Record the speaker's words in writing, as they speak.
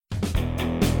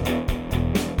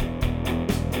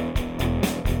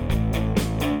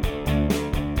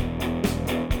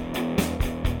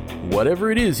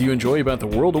whatever it is you enjoy about the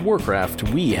World of Warcraft,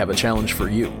 we have a challenge for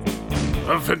you.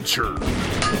 Adventure.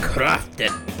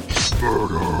 Crafting.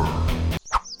 Murder.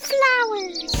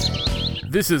 Flowers.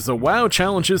 This is the WoW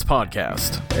Challenges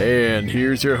podcast, and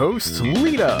here's your host,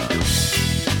 Lita.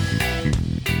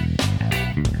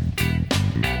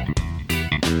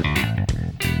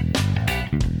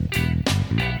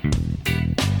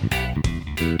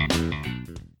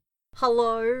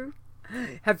 Hello.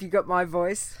 Have you got my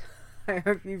voice? I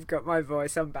hope you've got my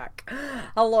voice. I'm back.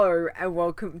 Hello and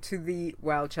welcome to the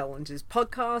WoW Challenges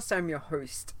podcast. I'm your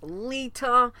host,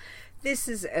 Lita. This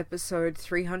is episode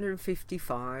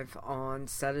 355 on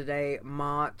Saturday,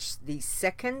 March the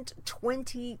 2nd,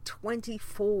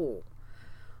 2024.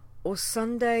 Or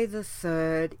Sunday the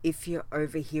 3rd if you're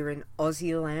over here in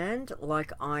Aussie land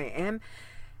like I am.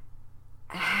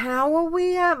 How are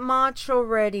we at March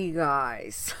already,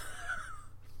 guys?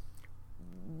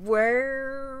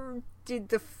 Where did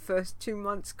the first 2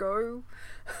 months go?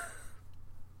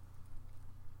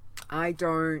 I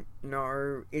don't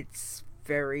know. It's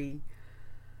very...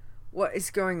 What is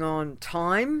going on?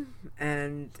 Time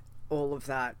and all of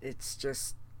that. It's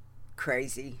just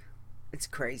crazy. It's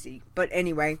crazy. But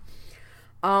anyway,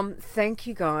 thank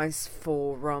you guys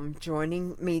for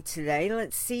joining me today.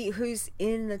 Let's see who's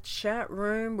in the chat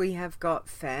room. We have got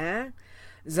Fair,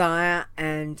 Zaya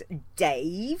and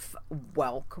Dave.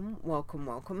 Welcome.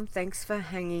 Thanks for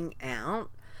hanging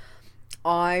out.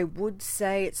 I would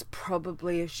say it's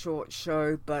probably a short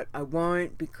show, but I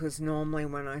won't, because normally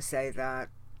when I say that,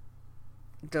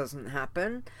 it doesn't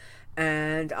happen.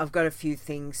 And I've got a few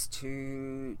things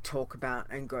to talk about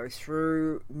and go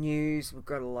through. News, we've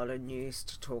got a lot of news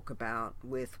to talk about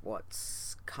with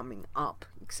what's coming up,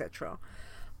 etc.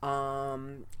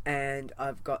 And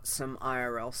I've got some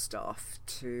IRL stuff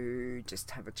to just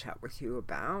have a chat with you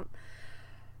about.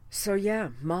 So yeah,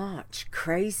 March,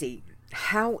 crazy.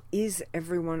 How is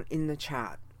everyone in the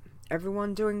chat?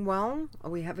 Everyone doing well?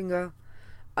 Are we having a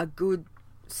good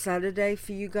Saturday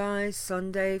for you guys?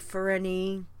 Sunday for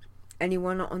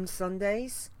anyone on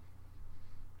Sundays?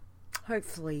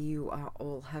 Hopefully you are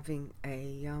all having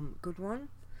a good one.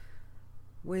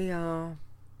 We're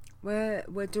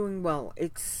doing well.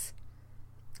 It's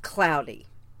cloudy,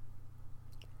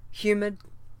 humid,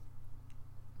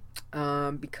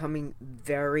 becoming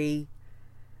very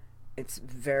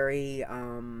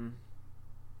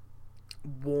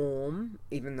warm,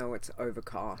 even though it's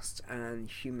overcast and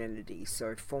humidity.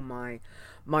 So for my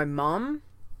mum,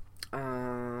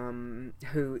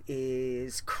 who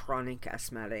is chronic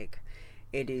asthmatic,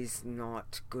 it is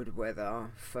not good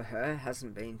weather for her.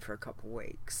 Hasn't been for a couple of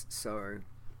weeks. So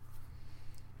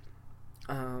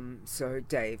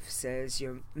Dave says,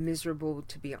 you're miserable,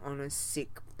 to be honest,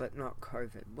 sick, but not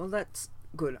COVID. Well, that's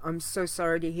good. I'm so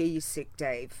sorry to hear you're sick,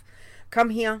 Dave.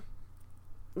 Come here.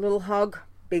 Little hug,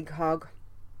 big hug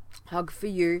for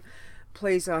you.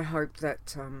 Please, I hope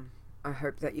that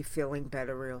you're feeling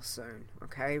better real soon.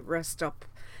 Okay, rest up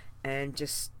and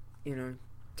just,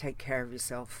 take care of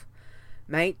yourself,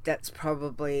 mate. That's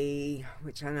probably,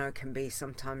 which I know can be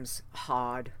sometimes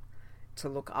hard to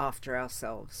look after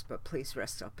ourselves, but please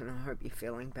rest up, and I hope you're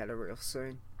feeling better real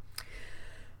soon.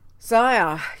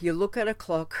 Zaya, you look at a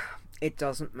clock, it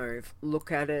doesn't move.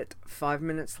 Look at it 5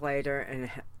 minutes later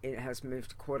and it has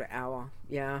moved a quarter hour.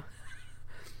 Yeah,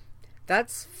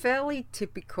 that's fairly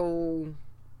typical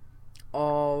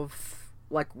of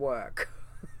like work.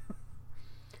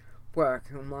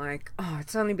 I'm like, oh,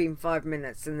 it's only been 5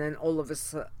 minutes, and then all of a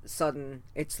sudden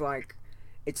it's like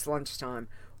it's lunchtime.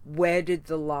 Where did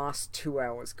the last 2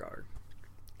 hours go?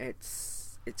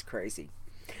 It's crazy.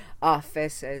 Fair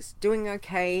says, doing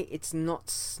okay. It's not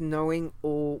snowing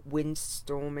or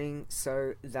windstorming,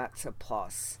 so that's a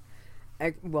plus.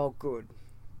 Well, good.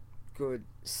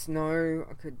 Snow,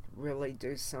 I could really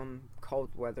do some cold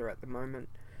weather at the moment.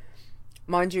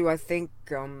 Mind you, I think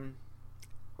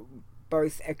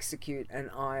both Execute and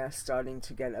I are starting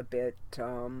to get a bit,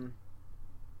 not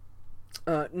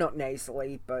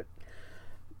nasally, but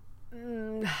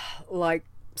like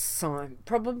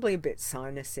probably a bit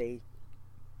sinusy,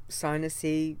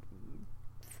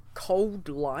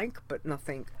 cold-like, but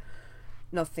nothing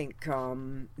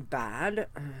bad.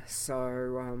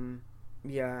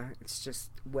 Yeah, it's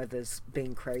just weather's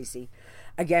been crazy.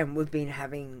 Again, we've been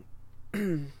having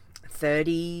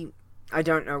 30, I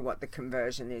don't know what the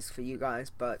conversion is for you guys,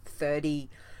 but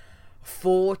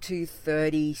 34 to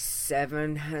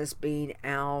 37 has been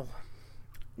our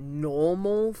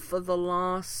normal for the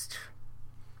last,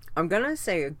 I'm gonna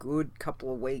say, a good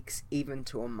couple of weeks, even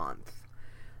to a month.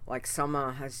 Like,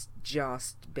 summer has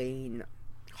just been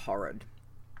horrid.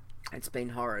 It's been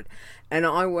horrid. And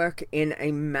I work in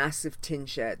a massive tin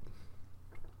shed.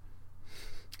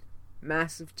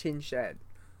 Massive tin shed.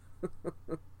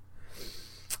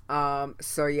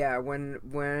 So yeah,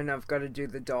 when I've got to do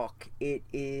the dock, it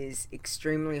is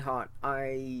extremely hot.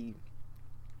 I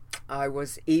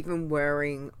was even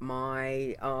wearing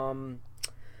my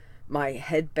my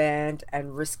headband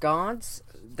and wrist guards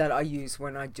that I use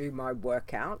when I do my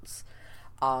workouts,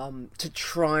 to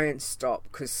try and stop,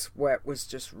 because sweat was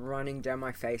just running down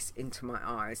my face into my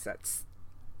eyes. That's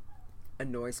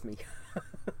annoys me.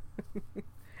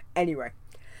 Anyway,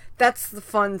 that's the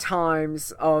fun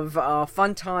times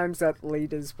at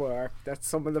Leaders Work. That's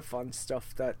some of the fun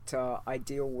stuff that I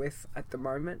deal with at the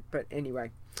moment. But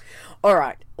anyway, all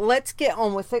right, let's get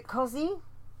on with it. Cozzy,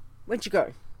 where'd you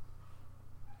go?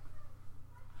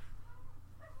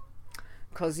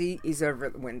 Cozzy is over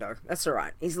at the window. That's all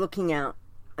right. He's looking out.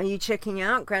 Are you checking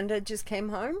out? Granddad just came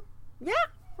home? Yeah?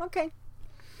 Okay.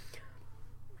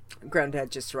 Granddad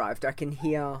just arrived. I can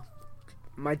hear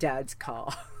my dad's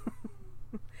car.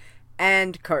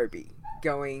 And Kobe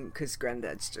going, because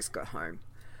Granddad's just got home.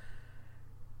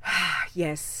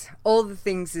 Yes, all the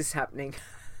things is happening.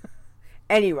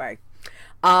 Anyway,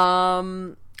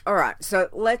 alright, so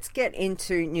let's get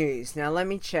into news. Now, let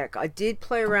me check. I did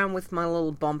play around with my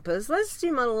little bumpers. Let's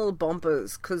do my little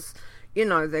bumpers, because, you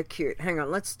know, they're cute. Hang on,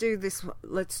 let's do this.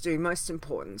 Let's do most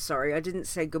important. Sorry, I didn't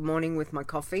say good morning with my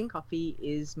coffee. Coffee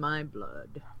is my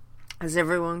blood. Has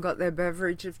everyone got their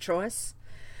beverage of choice?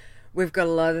 We've got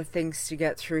a lot of things to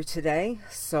get through today,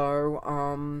 so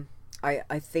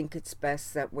I think it's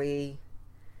best that we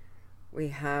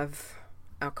have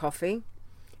our coffee.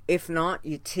 If not,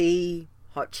 your tea,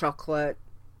 hot chocolate,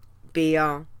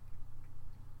 beer,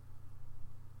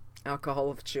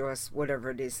 alcohol of choice, whatever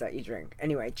it is that you drink.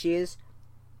 Anyway, cheers.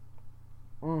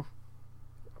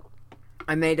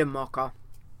 I made a mocha.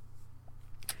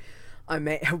 I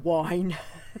made a wine.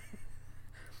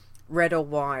 Red or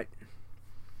white?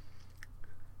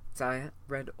 Diet,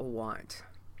 red or white?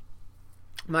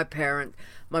 My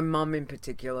mum in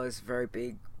particular is very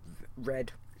big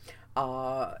red.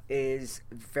 Is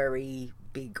very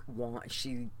big wine.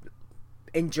 She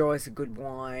enjoys a good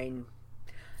wine.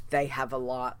 They have a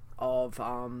lot of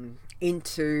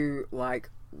into like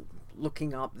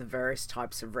looking up the various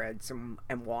types of reds and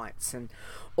whites and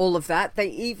all of that. They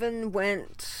even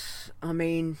went, I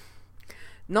mean,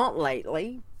 not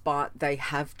lately, but they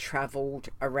have travelled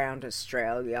around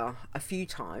Australia a few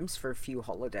times for a few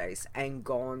holidays and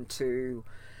gone to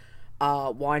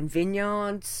wine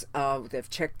vineyards. They've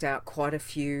checked out quite a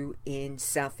few in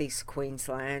southeast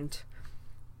Queensland.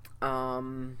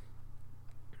 Hang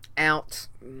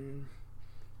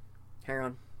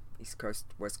on, East Coast,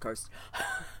 West Coast.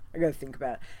 I gotta think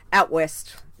about it. Out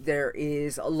west, there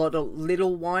is a lot of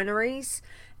little wineries,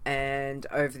 and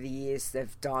over the years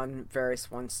they've done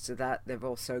various ones to that. They've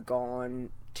also gone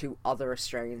to other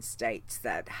Australian states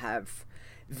that have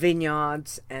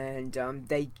vineyards, and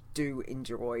they do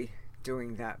enjoy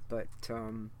doing that. But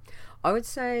I would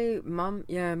say mum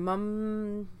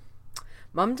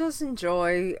does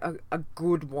enjoy a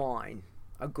good wine.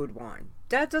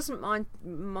 Dad doesn't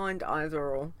mind either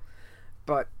or,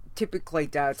 but typically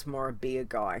Dad's more a beer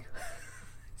guy.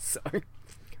 So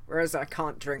whereas I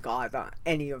can't drink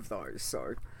any of those,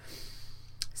 so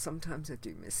sometimes I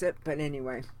do miss it. But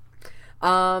anyway,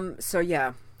 so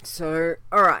yeah, so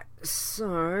alright,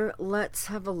 so let's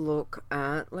have a look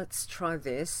at, let's try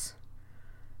this.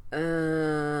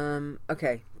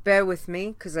 Okay, bear with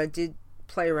me, because I did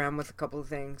play around with a couple of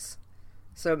things,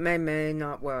 so it may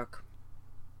not work.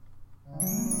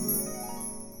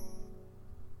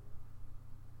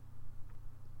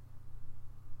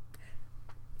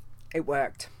 It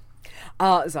worked.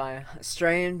 Zaya,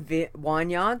 Australian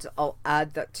vineyards, I'll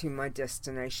add that to my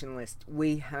destination list.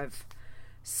 We have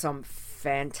some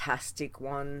fantastic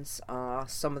ones.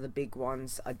 Some of the big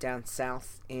ones are down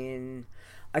south in,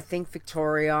 I think,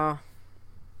 Victoria,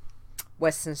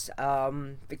 Western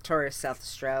Victoria, South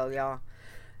Australia.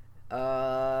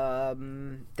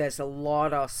 There's a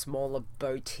lot of smaller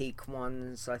boutique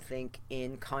ones, I think,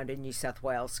 in kind of New South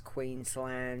Wales,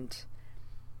 Queensland.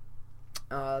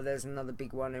 There's another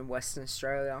big one in Western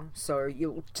Australia. So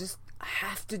you'll just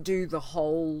have to do the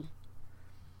whole,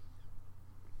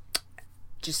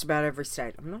 just about every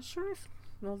state. I'm not sure if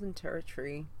Northern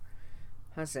Territory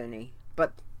has any,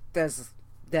 but there's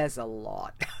a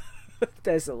lot.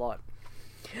 There's a lot.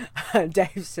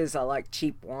 Dave says, I like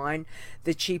cheap wine.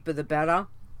 The cheaper the better.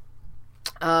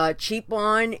 Cheap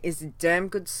Wine is a damn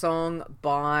good song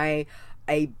by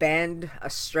a band,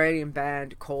 Australian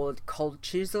band called Cold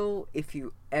Chisel. If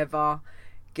you ever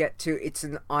get to. It's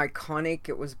an iconic.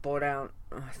 It was bought out,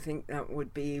 I think that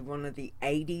would be one of the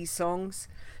 80s songs.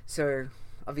 So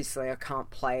obviously I can't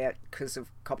play it because of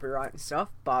copyright and stuff.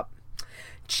 But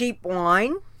Cheap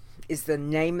Wine is the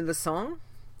name of the song.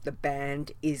 The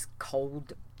band is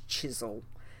Cold Chisel.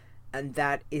 And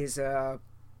that is a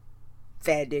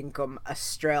fair dinkum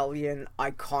Australian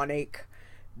iconic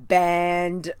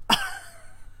band.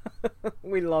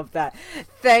 We love that.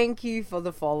 Thank you for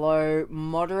the follow,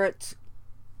 Moderate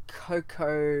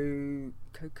Coco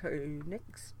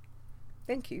Nix.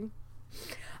 Thank you.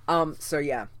 So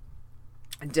yeah,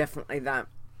 definitely that.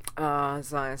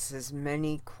 Zaya says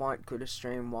many quite good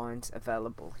Australian wines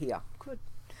available here. Good.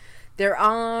 There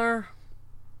are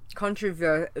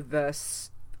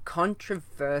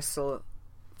controversial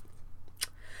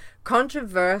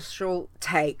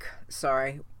take.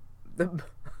 Sorry,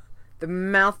 the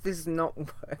mouth is not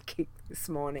working this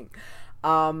morning.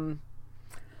 A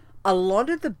lot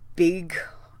of the big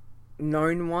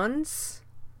known ones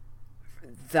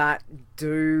that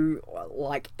do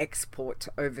like export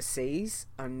to overseas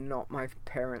are not my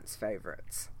parents'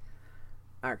 favorites,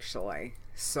 actually.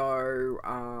 So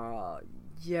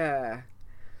yeah,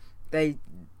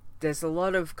 there's a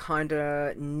lot of kind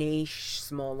of niche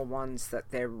smaller ones that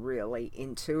they're really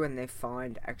into and they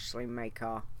find actually make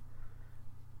a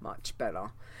much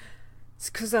better. It's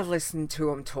because I listen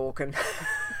to them talking.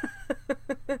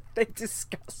 They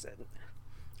discuss it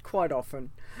quite often.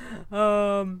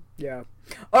 Yeah.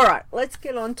 Alright, let's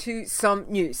get on to some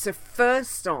news. So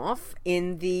first off,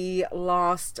 in the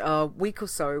last week or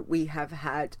so, we have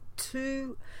had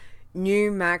 2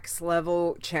 new max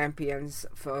level champions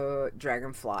for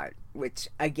Dragonflight, which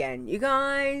again, you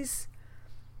guys,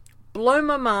 blow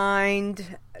my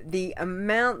mind. The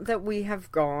amount that we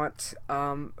have got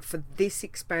for this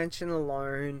expansion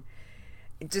alone,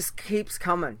 it just keeps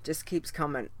coming.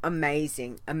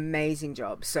 Amazing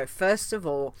job. So first of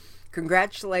all,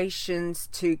 congratulations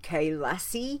to Kay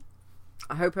Lassie.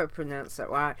 I hope I pronounced that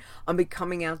right. On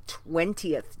becoming our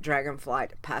 20th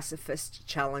Dragonflight Pacifist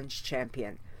Challenge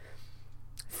champion.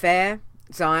 Fair,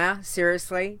 Zaya,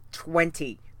 seriously,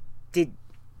 20. Did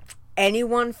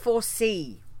anyone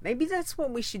foresee? Maybe that's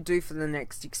what we should do for the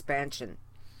next expansion.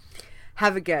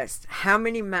 Have a guess. How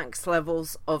many max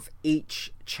levels of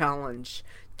each challenge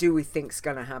do we think's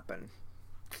going to happen?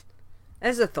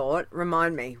 As a thought,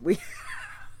 remind me.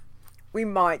 We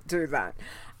might do that.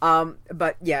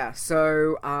 But yeah,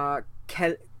 so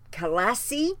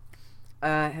Kalassi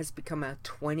has become our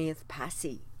 20th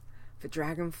Passy for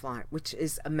Dragonflight, which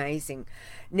is amazing.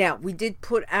 Now, we did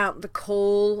put out the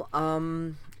call.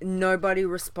 Nobody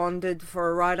responded for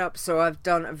a write-up, so I've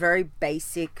done a very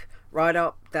basic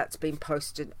write-up that's been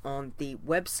posted on the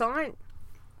website.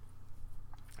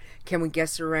 Can we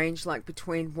guess a range like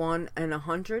between 1 and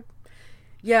 100?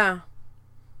 Yeah.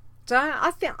 So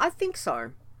I think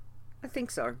so. I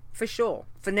think so, for sure.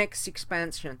 For next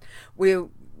expansion, we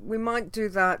might do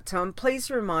that. Please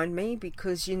remind me,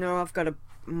 because you know I've got a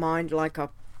mind like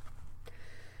a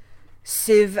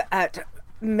sieve at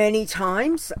many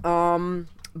times.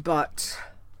 But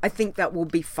I think that will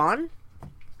be fun.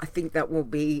 I think that will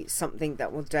be something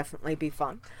that will definitely be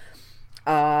fun.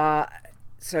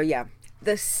 So yeah,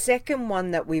 the second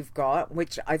one that we've got,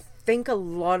 which I think a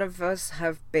lot of us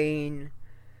have been,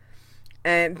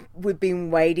 we've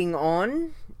been waiting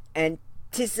on,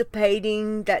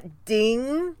 anticipating that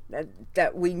ding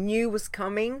that we knew was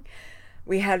coming.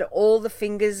 We had all the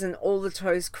fingers and all the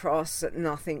toes crossed that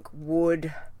nothing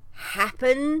would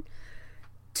happen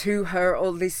to her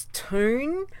or this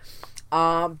tune.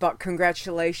 But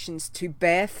congratulations to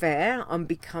Bear Fair on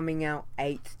becoming our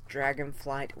 8th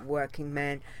Dragonflight Working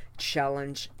Man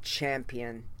Challenge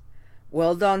champion.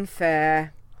 Well done,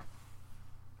 Fair.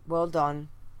 Well done.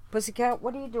 Pussycat,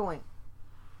 what are you doing?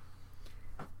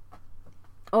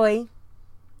 Oi.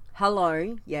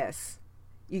 Hello. Yes.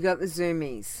 You got the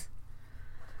zoomies.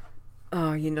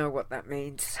 Oh, you know what that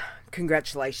means.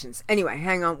 Congratulations. Anyway,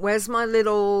 hang on. Where's my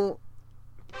little...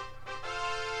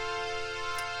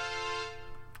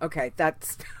 Okay,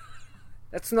 that's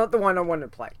not the one I want to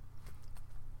play.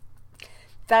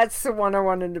 That's the one I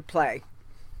wanted to play.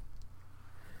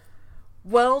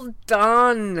 Well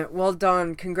done. Well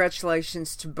done.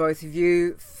 Congratulations to both of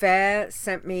you. Fair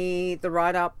sent me the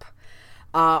write-up,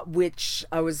 which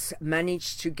I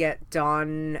managed to get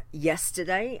done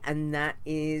yesterday, and that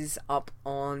is up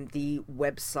on the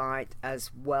website as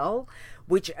well.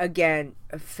 Which again,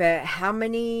 Fair, how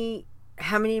many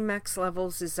max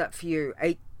levels is that for you?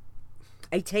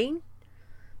 18?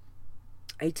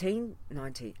 18?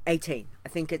 19? 18. I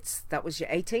think that was your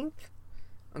 18th,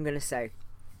 I'm going to say.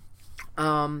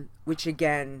 Which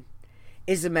again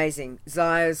is amazing.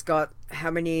 Zaya's got,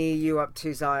 how many are you up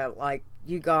to, Zaya? Like,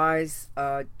 you guys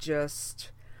are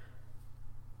just,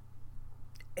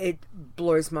 it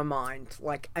blows my mind.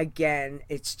 Like, again,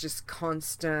 it's just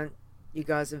constant. You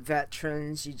guys are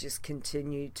veterans. You just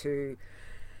continue to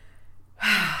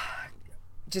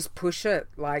just push it,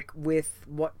 like with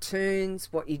what tunes,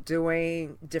 what you're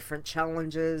doing, different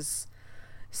challenges.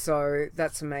 So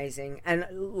that's amazing. And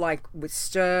like with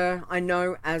Stir, I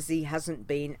know Azzy hasn't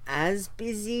been as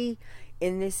busy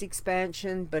in this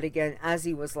expansion, but again,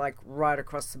 Azzy was like right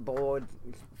across the board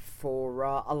for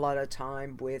a lot of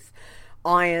time with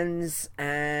Irons,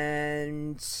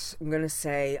 and I'm gonna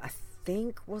say, I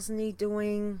think, wasn't he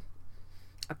doing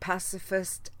a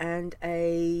pacifist and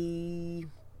a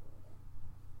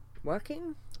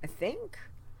working? I think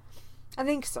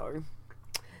so.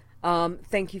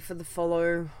 Thank you for the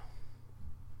follow,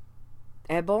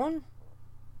 Airborne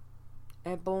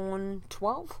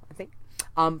 12, I think.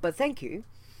 But thank you.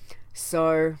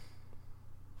 So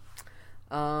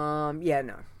yeah,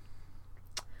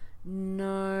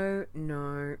 no,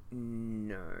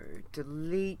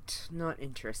 delete, not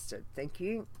interested, thank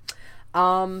you.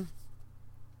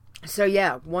 So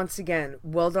yeah, once again,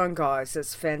 well done, guys.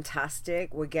 That's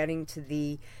fantastic. We're getting to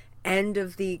the end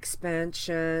of the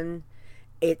expansion.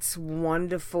 It's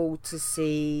wonderful to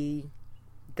see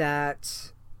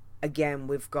that, again,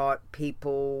 we've got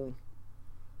people.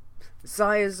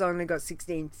 Zaya's only got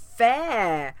 16.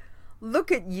 Fair!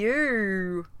 Look at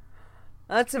you!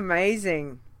 That's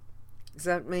amazing. Does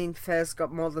that mean Fair's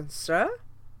got more than Sir?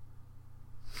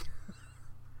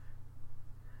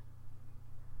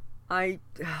 Or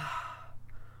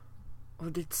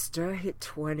did Stir hit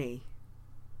 20?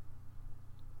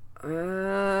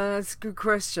 That's a good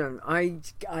question. I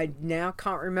now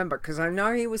can't remember, because I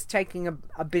know he was taking a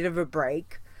bit of a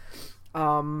break,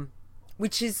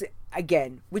 which is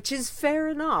fair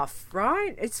enough,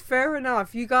 right? It's fair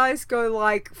enough. You guys go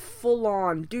like full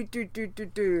on, do.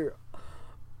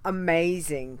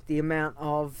 Amazing the amount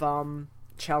of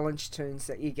challenge tunes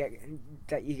that you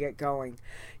get going.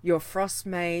 Your Frost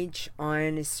Mage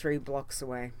Iron is 3 blocks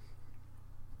away.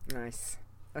 Nice.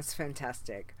 That's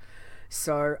fantastic.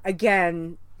 So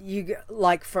again, you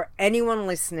like, for anyone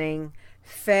listening,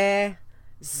 Fair,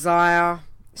 Zaya,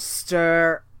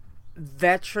 Stir,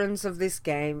 veterans of this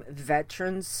game,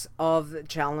 veterans of the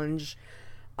challenge,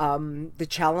 the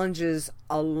challenges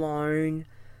alone.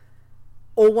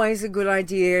 Always a good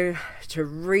idea to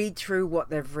read through what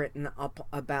they've written up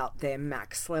about their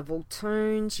max level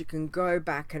tunes. You can go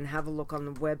back and have a look on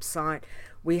the website.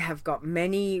 We have got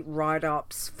many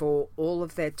write-ups for all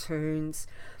of their tunes.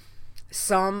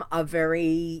 Some are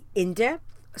very in-depth.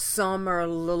 Some are a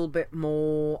little bit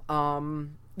more,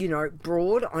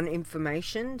 broad on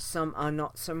information. Some are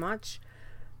not so much.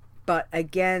 But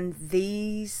again,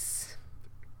 these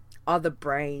are the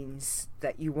brains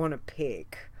that you want to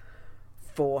pick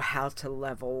for how to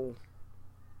level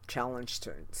challenge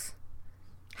tunes,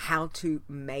 how to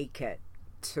make it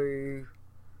to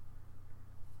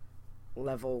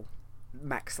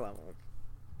max level.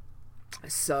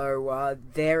 So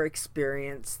their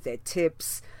experience, their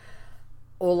tips,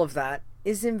 all of that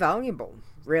is invaluable,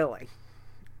 really.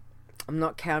 I'm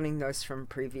not counting those from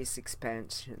previous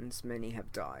expansions. Many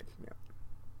have died. Yep.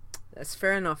 That's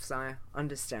fair enough, Zaya.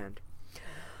 Understand.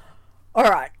 All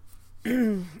right.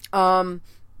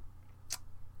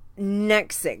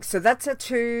 Next thing. So that's our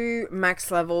 2 max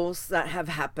levels that have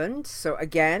happened. So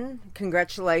again,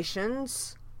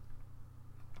 congratulations.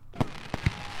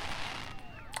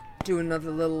 Do another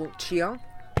little cheer.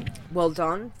 Well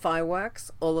done.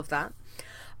 Fireworks. All of that.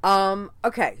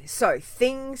 Okay. So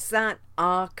things that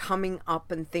are coming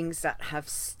up and things that have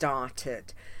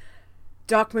started.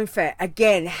 Darkmoon Faire.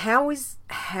 Again, how is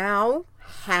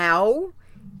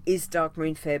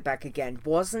Darkmoon Faire back again?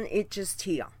 Wasn't it just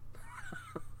here?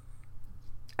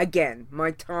 Again,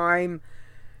 my time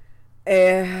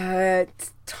is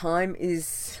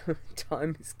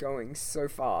going so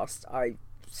fast, I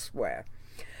swear.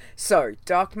 So,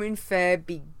 Darkmoon Faire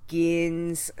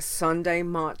begins Sunday,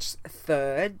 March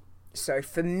 3rd. So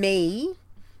for me,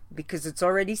 because it's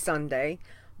already Sunday,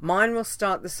 mine will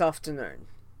start this afternoon.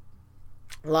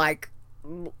 Like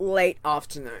late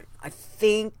afternoon. I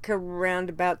think around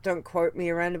about, don't quote me,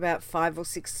 around about 5 or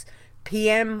 6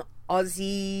 p.m.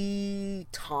 Aussie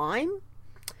time.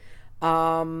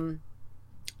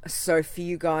 So for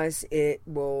you guys, it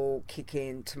will kick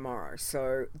in tomorrow.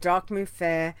 So Darkmoon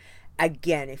Faire,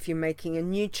 again, if you're making a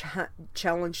new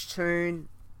challenge tune,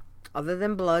 other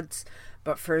than Bloods,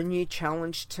 but for a new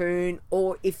challenge tune,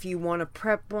 or if you want to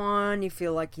prep one, you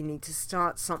feel like you need to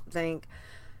start something,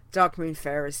 Darkmoon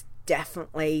Faire is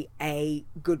definitely a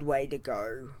good way to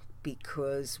go,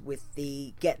 because with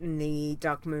the getting the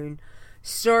Dark Moon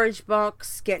storage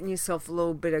box, getting yourself a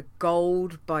little bit of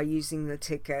gold by using the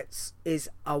tickets is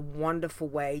a wonderful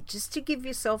way just to give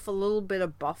yourself a little bit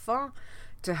of buffer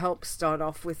to help start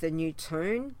off with a new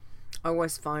toon. I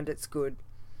always find it's good.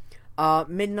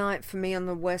 Midnight for me on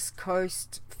the West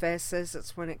Coast, Fair says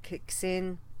that's when it kicks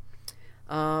in.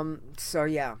 So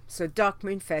yeah, so Dark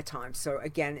Moon Fair time. So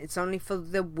again, it's only for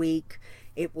the week.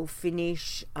 It will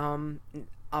finish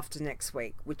after next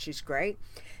week, which is great.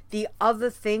 The other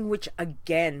thing, which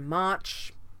again,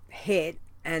 March hit,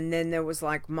 and then there was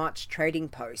like March Trading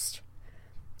Post,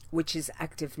 which is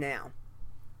active now.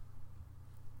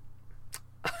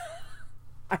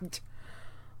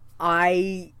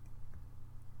 I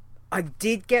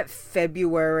did get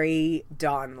February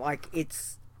done. Like,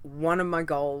 it's one of my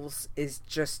goals is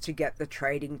just to get the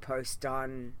Trading Post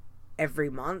done every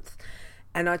month.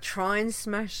 And I try and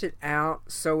smash it out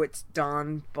so it's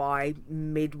done by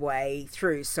midway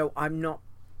through. So I'm not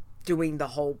doing the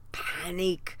whole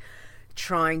panic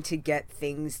trying to get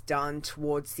things done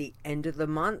towards the end of the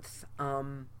month.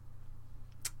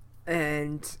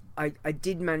 And I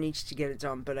did manage to get it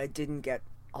done, but I didn't get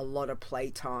a lot of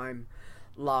playtime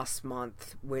last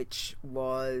month, which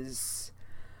was,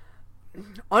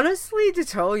 honestly, to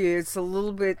tell you, it's a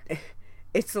little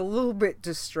bit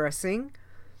distressing.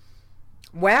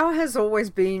 WoW has always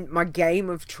been my game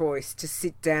of choice to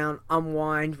sit down,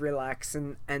 unwind, relax,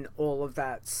 and all of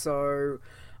that. So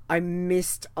I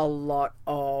missed a lot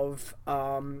of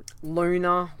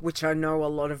Luna, which I know a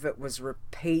lot of it was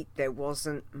repeat. There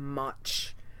wasn't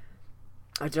much.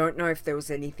 I don't know if there was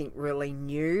anything really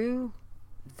new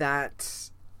that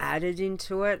added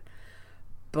into it,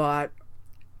 but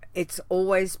it's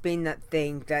always been that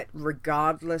thing that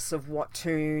regardless of what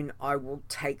toon, I will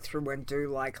take through and do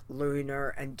like Lunar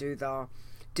and do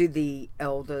the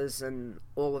Elders and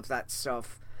all of that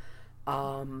stuff.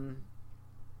 I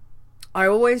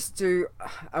always do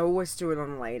it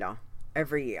on later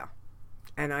every year,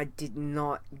 and I did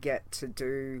not get to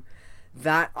do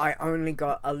that. I only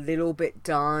got a little bit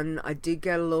done. I did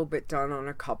get a little bit done on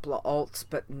a couple of alts,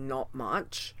 but not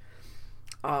much.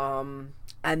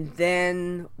 And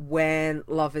then when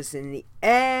Love is in the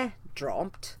Air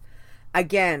dropped,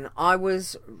 again, I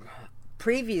was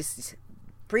previous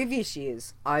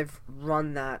years, I've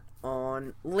run that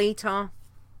on Lita,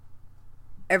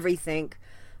 everything,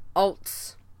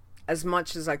 alts, as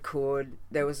much as I could.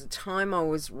 There was a time I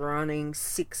was running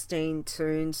 16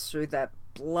 toons through that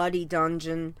bloody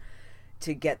dungeon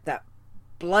to get that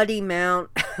bloody mount.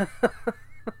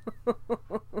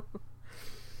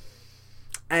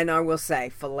 And I will say,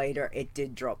 for later, it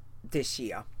did drop this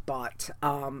year, but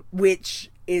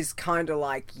which is kind of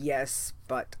like, yes,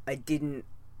 but I didn't.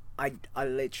 I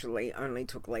literally only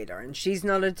took later, and she's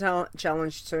not a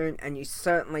challenge toon, and you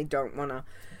certainly don't want to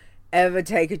ever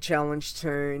take a challenge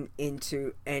toon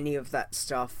into any of that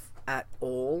stuff at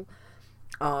all.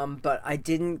 But I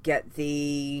didn't get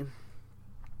the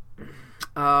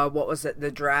what was it?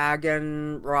 The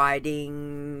dragon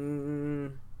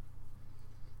riding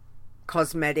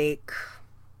cosmetic,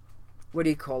 what do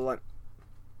you call it?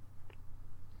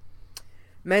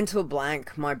 Mental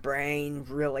blank. My brain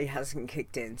really hasn't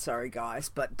kicked in. Sorry, guys.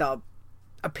 But the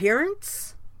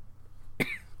appearance,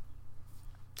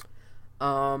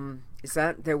 is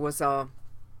that there was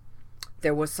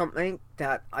something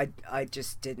that I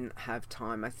just didn't have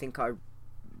time. I think I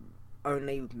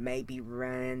only maybe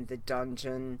ran the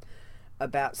dungeon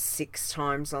about 6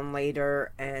 times on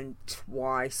later and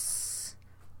twice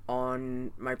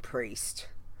on my priest.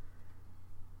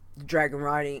 Dragon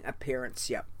riding appearance,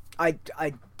 yep. I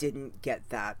didn't get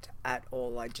that at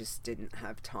all. I just didn't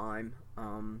have time.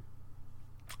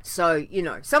 So, you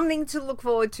know, something to look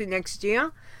forward to next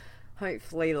year.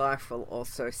 Hopefully life will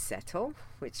also settle,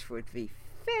 which would be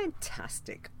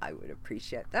fantastic. I would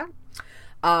appreciate that.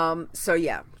 So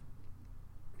yeah.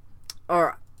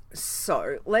 Alright,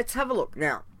 so let's have a look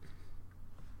now.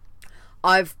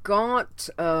 I've got,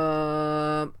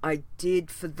 I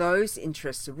did, for those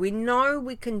interested, we know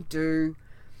we can do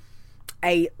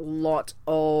a lot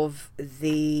of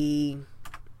the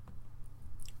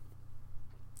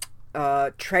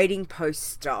trading post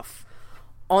stuff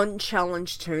on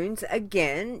challenge toons.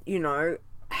 Again, you know,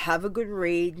 have a good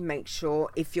read, make sure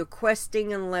if you're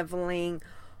questing and leveling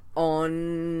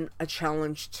on a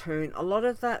challenge toon, a lot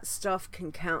of that stuff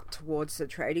can count towards the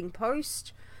trading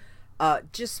post.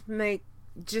 Just make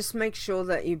sure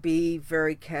that you be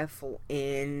very careful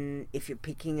in if you're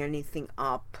picking anything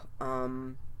up,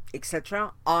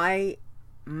 etc. I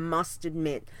must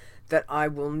admit that I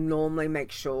will normally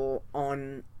make sure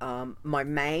on my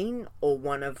main or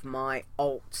one of my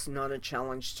alts, not a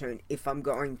challenge toon, if I'm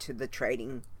going to the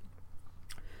trading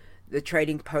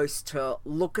post to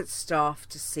look at stuff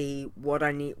to see what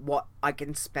I need, what I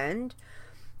can spend.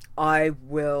 I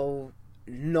will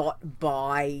not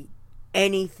buy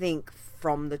anything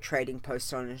from the trading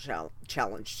post on a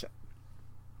challenge.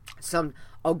 So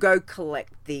I'll go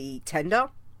collect the tender,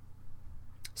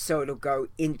 so it'll go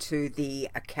into the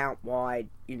account wide,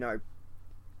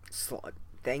 slot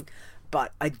thing.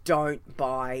 But I don't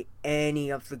buy any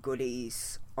of the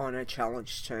goodies on a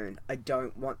challenge toon. I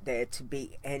don't want there to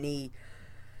be any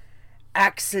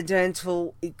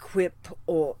accidental equip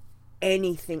or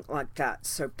anything like that.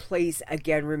 So please,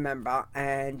 again, remember.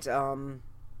 And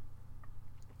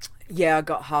yeah, I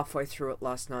got halfway through it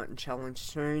last night in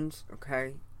challenge toons.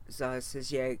 Okay, Zaya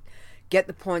says, yeah, get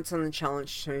the points on the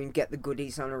challenge toon, get the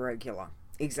goodies on a regular.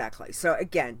 Exactly. So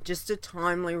again, just a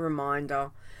timely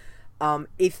reminder.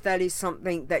 If that is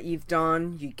something that you've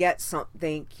done, you get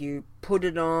something, you put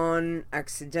it on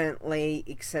accidentally,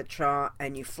 etc.,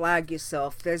 and you flag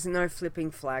yourself, there's no flipping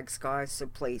flags, guys. So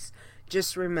please,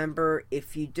 just remember,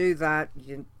 if you do that,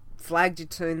 you flagged your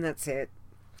toon, that's it.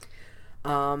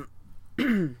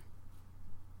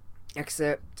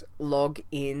 Except log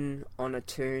in on a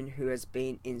toon who has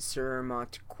been in Surima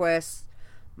to quest.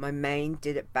 My main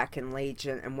did it back in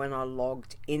Legion, and when I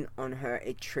logged in on her,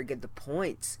 it triggered the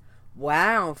points.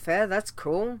 Wow, fair, that's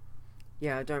cool.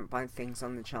 Yeah, I don't buy things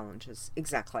on the challenges.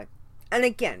 Exactly. And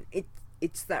again,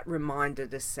 it's that reminder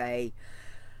to say,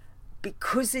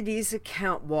 because it is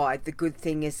account wide, the good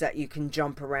thing is that you can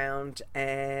jump around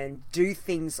and do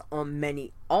things on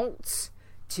many alts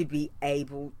to be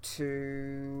able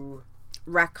to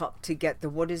rack up to get the,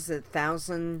 what is it,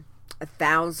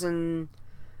 1,000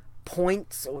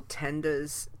 points or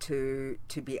tenders to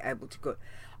be able to go.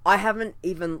 I haven't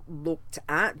even looked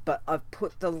at, but I've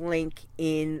put the link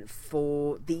in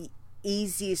for the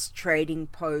easiest trading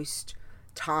post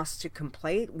task to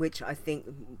complete, which I think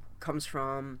comes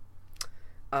from,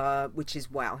 which is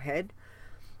Wowhead.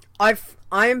 I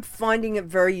am finding it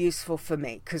very useful for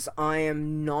me because I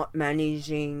am not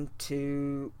managing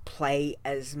to play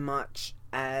as much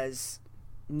as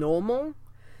normal,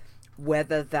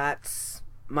 whether that's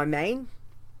my main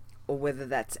or whether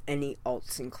that's any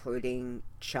alts, including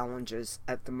challenges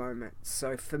at the moment.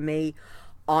 So for me,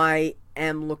 I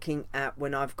am looking at,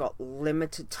 when I've got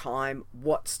limited time,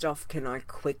 what stuff can I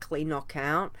quickly knock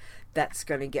out that's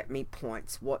going to get me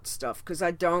points, what stuff, because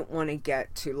I don't want to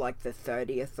get to like the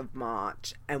 30th of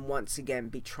March and once again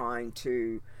be trying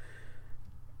to,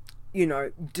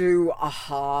 do a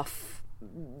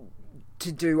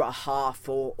half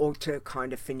or to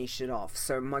kind of finish it off.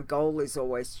 So my goal is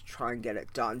always to try and get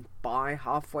it done by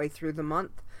halfway through the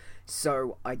month,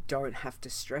 so I don't have to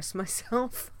stress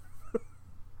myself.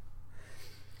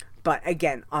 But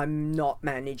again, I'm not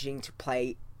managing to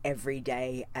play every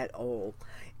day at all.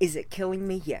 Is it killing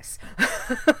me? Yes.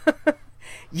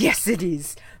 Yes, it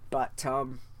is. But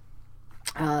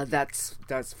that's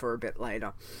for a bit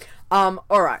later.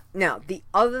 Alright, now the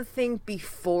other thing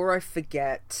before I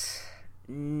forget,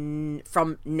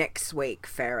 from next week,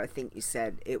 Fair, I think you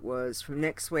said it was from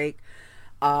next week.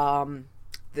 The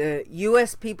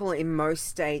US people in most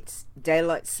states,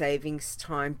 daylight savings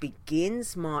time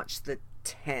begins March the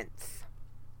 10th.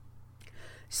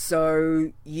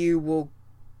 So you will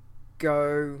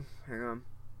go,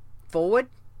 forward.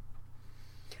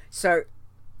 So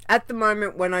at the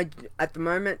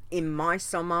moment in my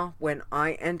summer, when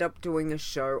I end up doing a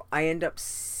show, I end up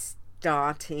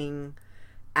starting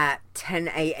at 10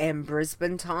 a.m.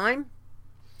 Brisbane time.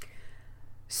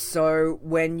 So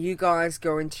when you guys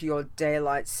go into your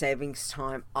daylight savings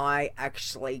time, I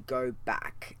actually go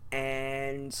back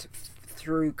and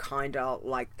through kind of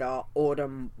like the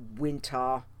autumn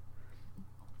winter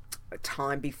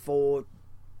time before.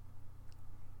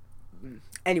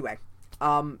 Anyway,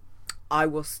 I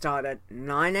will start at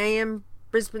 9 a.m.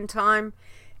 Brisbane time,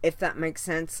 if that makes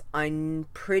sense. I'm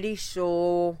pretty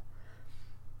sure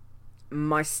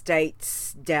my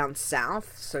states down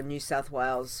south, so New South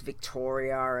Wales,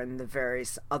 Victoria, and the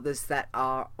various others that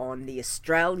are on the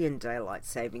Australian daylight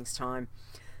savings time,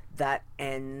 that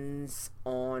ends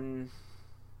on,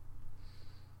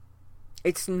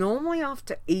 it's normally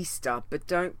after Easter, but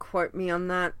don't quote me on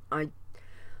that.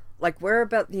 We're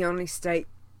about the only state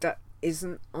that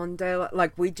isn't on daylight.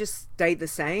 Like, we just stay the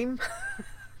same.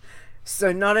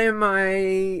 So not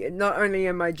only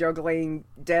am I juggling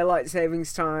daylight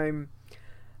savings time,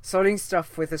 sorting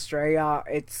stuff with Australia,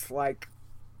 it's like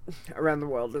around the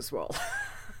world as well.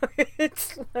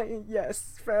 It's like,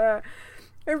 yes, fair.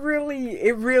 It really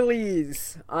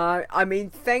is. I mean,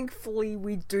 thankfully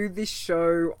we do this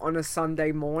show on a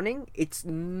Sunday morning. It's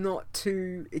not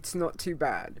too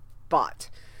bad, but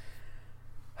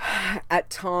at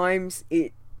times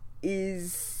it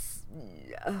is.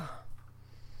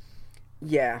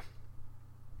 Yeah,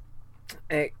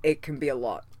 it can be a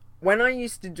lot. When I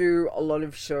used to do a lot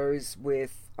of shows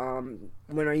with,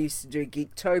 when I used to do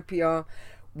Geektopia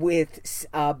with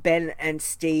Ben and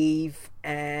Steve,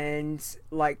 and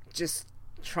like just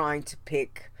trying to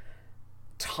pick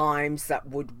times that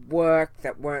would work,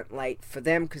 that weren't late for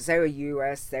them, because they were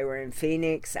US, they were in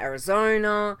Phoenix,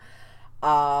 Arizona,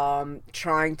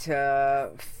 trying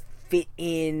to fit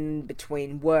in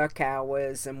between work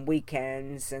hours and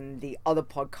weekends and the other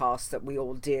podcasts that we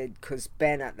all did, because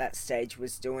Ben at that stage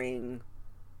was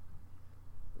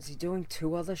he doing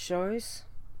 2 other shows?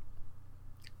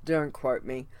 Don't quote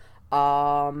me.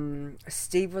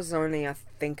 Steve was only, I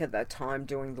think at that time,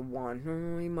 doing the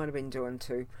 1. He might have been doing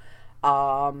 2.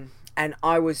 And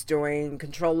I was doing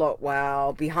Control Alt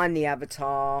WoW, Behind the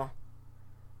Avatar.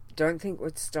 Don't think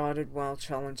we'd started WoW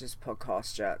Challenges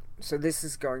podcast yet. So this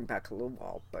is going back a little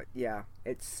while, but yeah,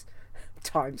 it's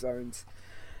time zones.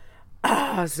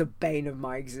 It's a bane of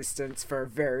my existence for a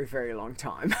very, very long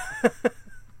time.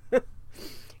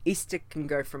 Easter can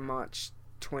go from March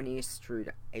 20th through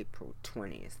to April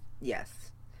 20th.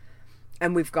 Yes.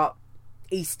 And we've got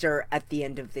Easter at the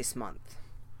end of this month.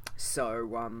 So,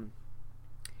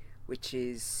 which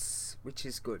is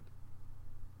good.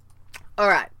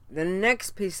 Alright, the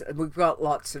next piece, we've got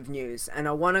lots of news, and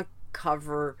I want to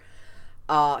cover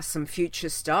some future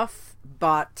stuff,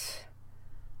 but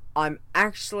I'm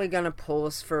actually going to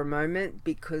pause for a moment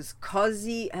because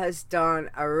Cozzy has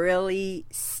done a really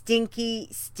stinky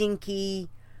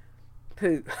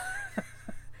poo.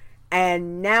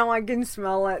 And now I can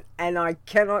smell it, and I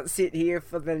cannot sit here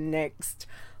for the next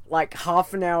like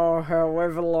half an hour or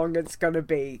however long it's going to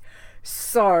be.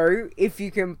 So if you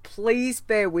can please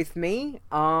bear with me.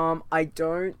 I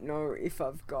don't know if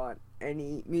I've got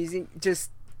any music. Just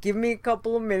give me a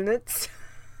couple of minutes.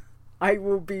 I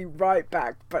will be right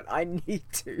back, but I need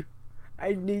to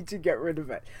get rid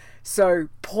of it. So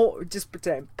just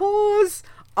pretend. Pause.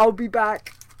 I'll be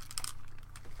back.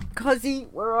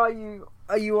 Cozzy, where are you?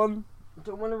 Are you on?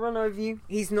 Don't want to run over you.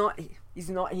 He's not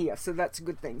here, so that's a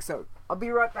good thing. So I'll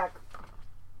be right back.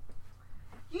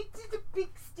 You did a big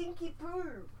stinky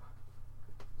poo.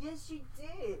 Yes, you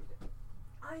did.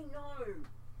 I know.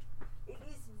 It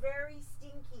is very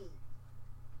stinky.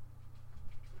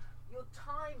 Your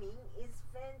timing is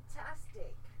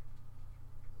fantastic.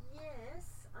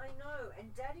 Yes, I know.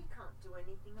 And Daddy can't do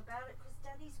anything about it because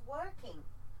Daddy's working.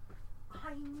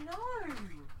 I know.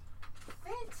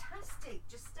 Fantastic.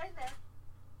 Just stay there.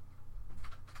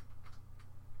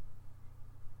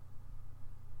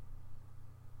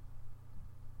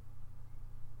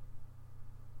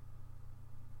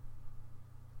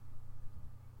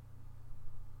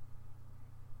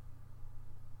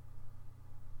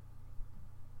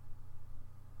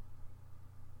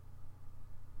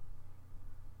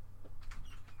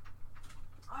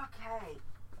 Okay.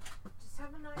 Just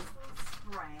have a nice little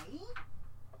spray.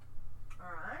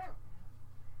 Alright.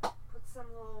 Put some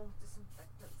little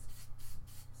disinfectant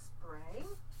spray.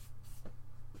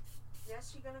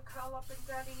 Yes, you're going to curl up in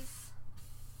Daddy's.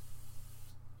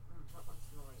 That one's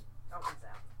annoying. That one's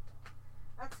out.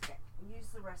 That's okay. Use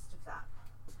the rest of that.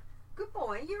 Good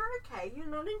boy. You're okay. You're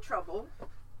not in trouble.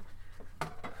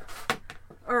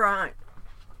 Alright.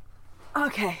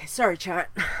 Okay. Sorry, chat.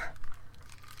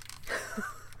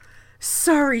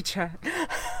 Sorry, chat.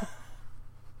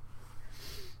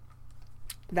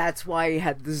 That's why he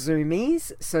had the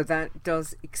zoomies, so that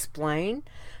does explain.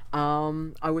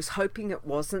 I was hoping it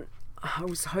wasn't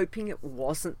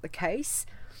the case,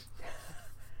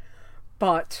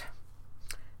 but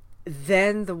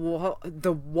then the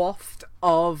waft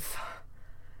of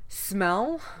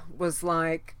smell was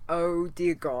like, oh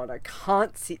dear God, I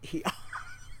can't sit here.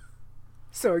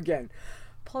 So again,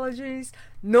 apologies.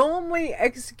 Normally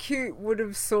Execute would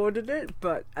have sorted it,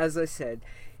 but as I said,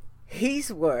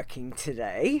 he's working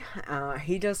today.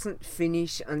 He doesn't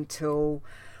finish until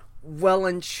well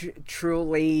and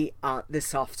truly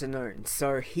this afternoon.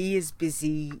 So he is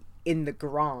busy in the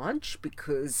garage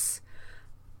because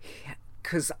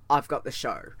I've got the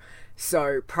show.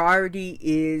 So priority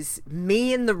is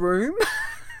me in the room.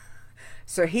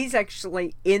 So he's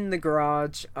actually in the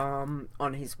garage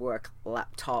on his work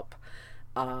laptop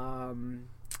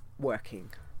working,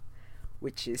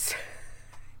 which is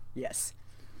yes,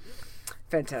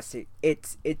 fantastic.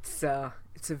 It's a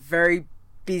very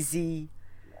busy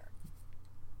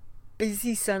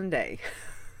Sunday.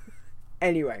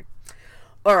 Anyway,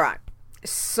 all right.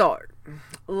 So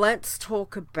let's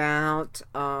talk about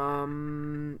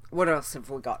what else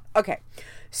have we got? Okay,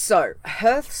 so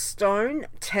Hearthstone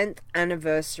 10th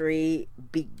anniversary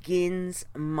begins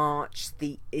March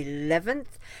the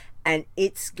 11th, and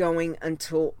it's going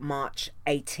until March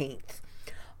 18th.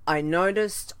 I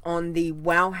noticed on the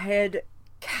Wowhead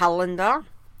calendar,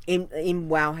 in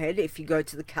Wowhead, if you go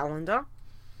to the calendar,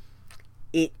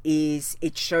 it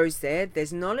shows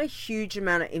there's not a huge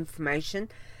amount of information.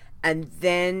 And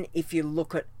then if you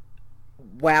look at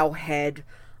Wowhead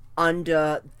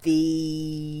under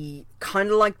the kind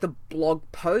of like the blog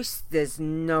post, there's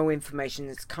no information.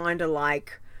 It's kind of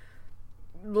like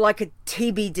a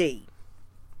TBD.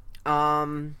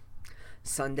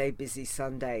 Sunday, busy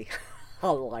Sunday. I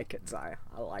like it, Zaya.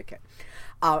 I like it.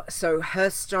 So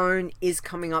Hearthstone is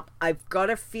coming up. I've got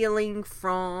a feeling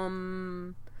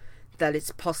from that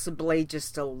it's possibly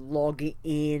just a log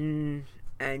in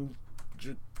and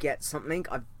you get something.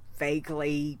 I'm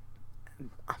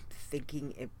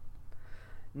thinking it.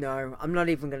 No, I'm not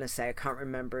even going to say. I can't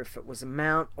remember if it was a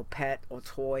mount or pet or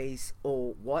toys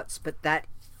or what's, but that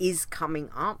is coming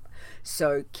up.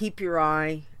 So keep your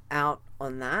eye out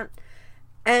on that.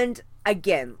 And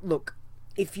again, look,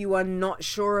 if you are not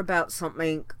sure about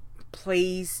something,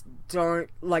 please don't,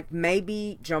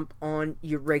 maybe jump on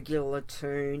your regular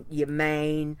toon, your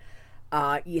main,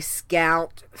 your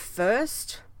scout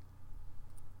first.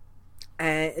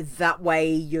 And that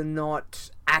way you're not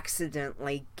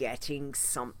accidentally getting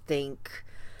something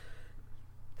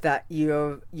that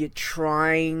you're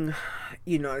trying,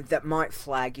 that might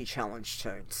flag your challenge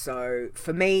toon. So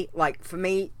for me,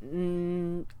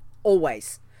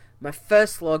 always my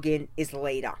first login is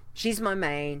leader. She's my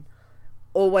main.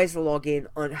 Always log in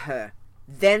on her.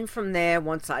 Then from there,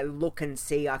 once I look and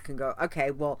see, I can go, okay,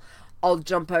 well, I'll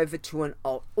jump over to an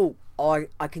alt. Oh, I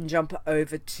can jump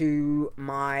over to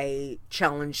my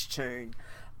challenge toon,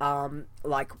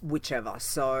 whichever.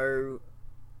 So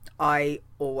I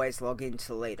always log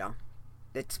into leader.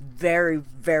 It's very,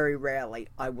 very rarely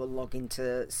I will log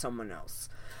into someone else.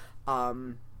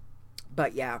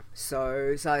 But yeah,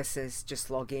 so Zaya says just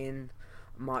log in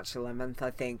March 11th,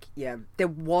 I think. Yeah, there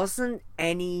wasn't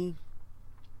any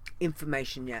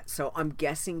information yet, so I'm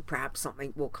guessing perhaps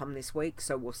something will come this week,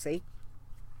 so we'll see.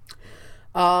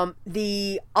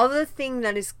 The other thing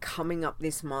that is coming up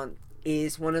this month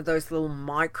is one of those little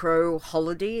micro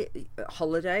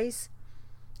holidays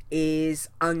is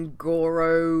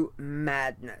Ungoro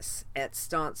Madness. It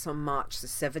starts on March the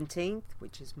 17th,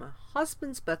 which is my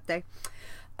husband's birthday.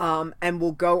 And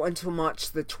will go until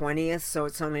March the 20th, so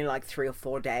it's only like 3 or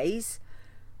 4 days.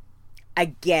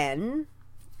 Again,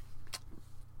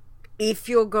 if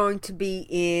you're going to be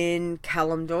in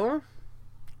Kalimdor,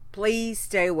 please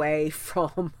stay away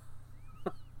from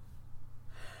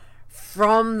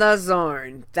the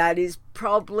zone. That is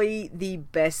probably the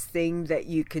best thing that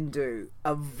you can do.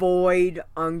 Avoid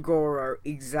Ungoro.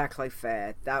 Exactly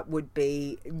fair. That would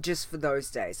be just for those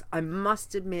days. I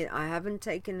must admit, I haven't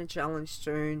taken a challenge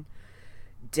toon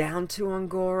down to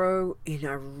Ungoro in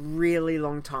a really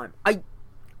long time. I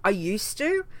used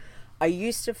to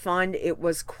find it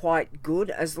was quite good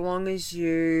as long as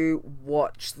you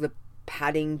watch the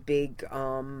padding big,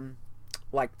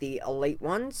 like the elite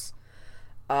ones.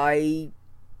 I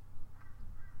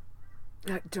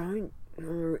don't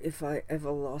know if I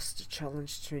ever lost a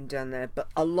challenge toon down there, but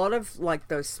a lot of like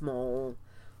those small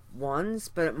ones,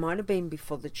 but it might have been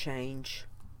before the change.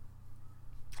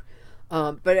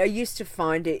 But I used to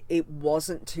find it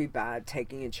wasn't too bad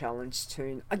taking a challenge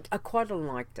toon. I quite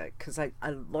liked it because I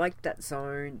liked that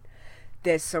zone.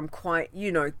 There's some quite,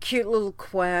 cute little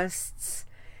quests.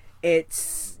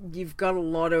 You've got a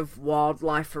lot of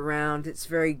wildlife around. It's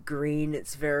very green.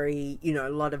 It's very, a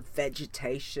lot of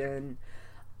vegetation.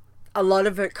 A lot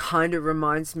of it kind of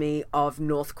reminds me of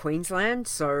North Queensland.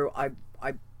 So I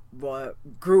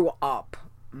grew up,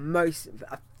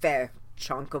 a fair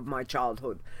chunk of my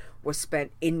childhood was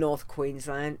spent in North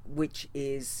Queensland, which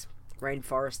is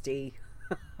rainforesty,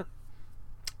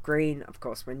 green, of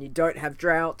course, when you don't have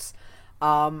droughts.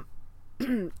 It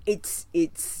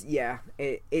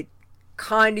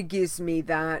kind of gives me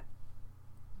that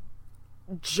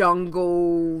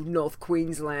jungle, North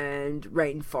Queensland,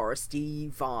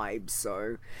 rainforesty vibes.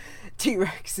 So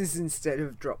T-Rexes instead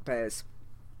of drop bears.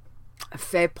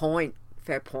 Fair point.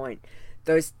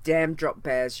 Those damn drop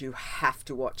bears, you have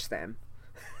to watch them.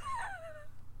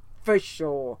 For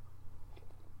sure.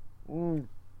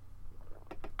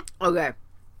 Okay.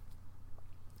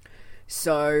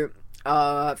 So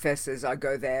Fair says, I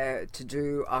go there to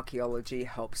do archaeology,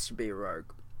 helps to be a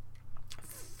rogue.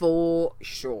 For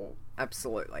sure.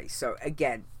 absolutely. So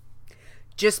again,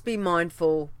 just be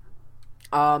mindful.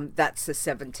 That's the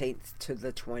 17th to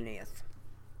the 20th.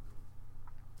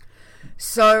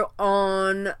 So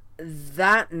on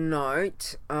that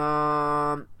note,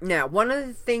 now one of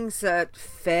the things that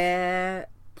Fair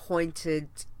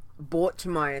brought to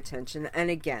my attention, and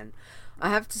again, I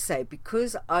have to say,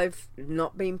 because I've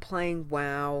not been playing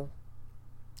WoW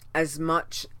as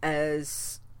much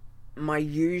as my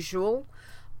usual,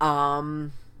 I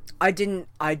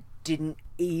didn't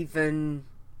even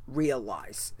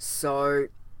realize. So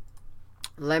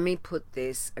let me put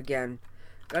this again.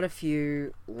 Got a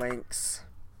few links.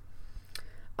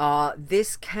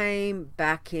 This came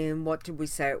back in, what did we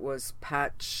say it was,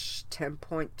 patch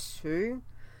 10.2.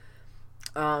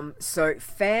 So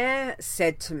Fair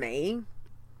said to me,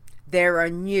 there are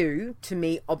new to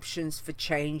me options for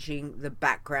changing the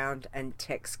background and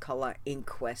text color in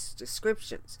quest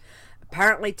descriptions.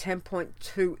 Apparently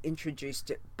 10.2 introduced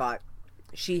it, but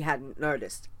she hadn't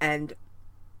noticed. And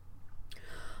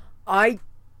I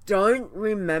don't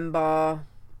remember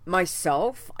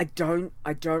myself. I don't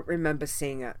remember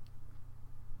seeing it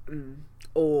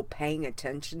or paying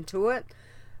attention to it.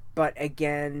 But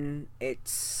again,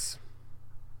 it's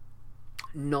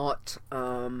not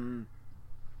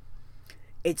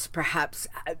it's perhaps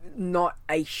not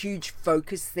a huge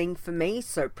focus thing for me,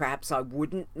 so perhaps I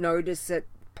wouldn't notice it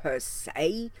per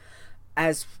se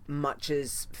as much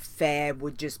as Fair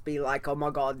would just be like, oh my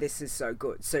god, this is so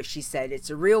good. So she said it's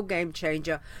a real game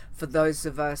changer for those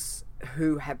of us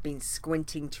who have been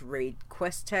squinting to read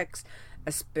quest text,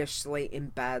 especially in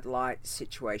bad light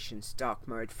situations. Dark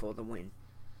mode for the win.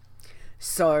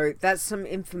 So that's some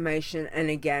information,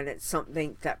 and again, it's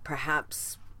something that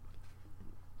perhaps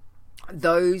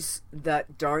those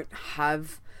that don't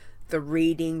have the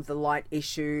reading, the light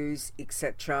issues,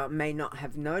 etc., may not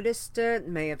have noticed it,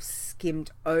 may have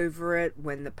skimmed over it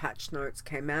when the patch notes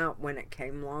came out, when it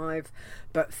came live.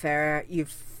 But Farah,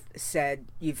 you've said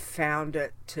you've found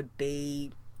it to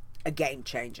be a game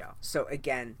changer. So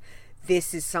again,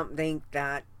 this is something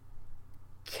that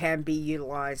can be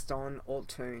utilized on all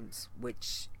toons,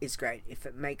 which is great. If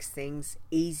it makes things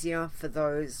easier for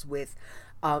those with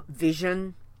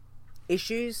vision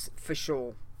issues, for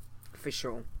sure.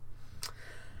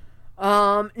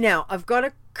 Now, I've got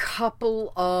a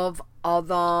couple of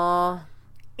other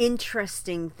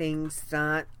interesting things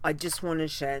that I just want to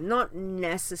share. Not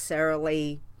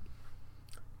necessarily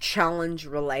challenge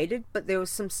related, but there was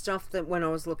some stuff that when I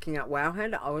was looking at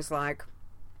Wowhead, I was like,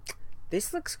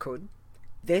 this looks good.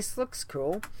 This looks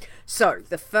cool. So,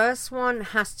 the first one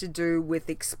has to do with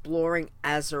exploring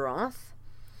Azeroth.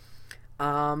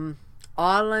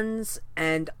 Islands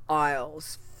and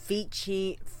Isles.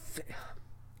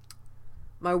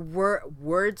 My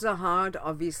words are hard.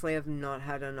 Obviously, I've not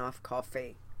had enough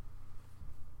coffee.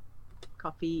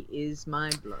 Coffee is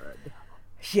my blood.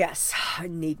 Yes, I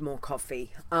need more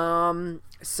coffee.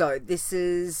 So this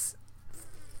is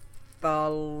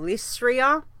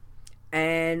Thalistria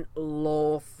and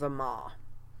Lorthamar.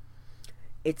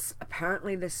 It's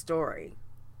apparently the story.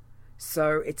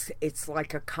 So it's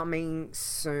like a coming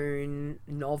soon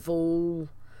novel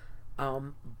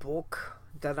book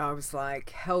that I was like,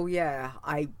 hell yeah,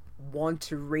 I want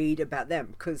to read about them.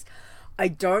 Because I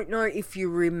don't know if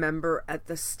you remember at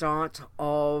the start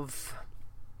of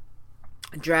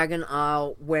Dragon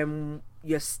Isle when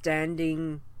you're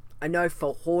standing, I know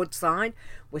for Horde side,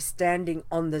 we're standing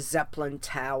on the Zeppelin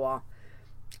Tower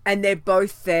and they're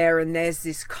both there, and there's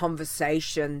this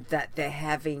conversation that they're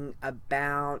having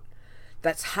about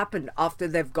that's happened after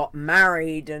they've got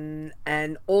married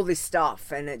and all this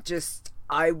stuff, and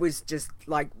I was just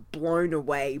like blown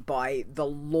away by the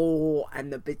lore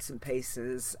and the bits and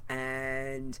pieces,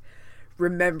 and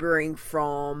remembering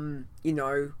from, you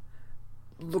know,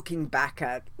 looking back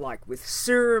at like with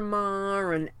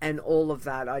Suramar and all of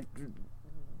that, I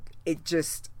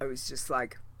was just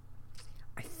like,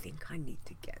 I think I need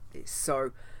to get this.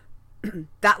 So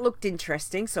that looked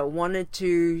interesting, so I wanted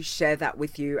to share that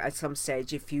with you at some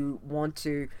stage if you want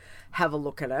to have a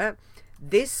look at it.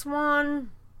 This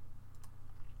one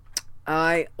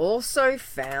I also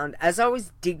found as I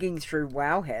was digging through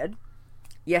Wowhead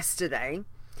yesterday.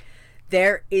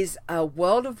 There is a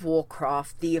World of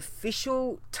Warcraft, the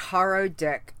official tarot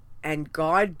deck and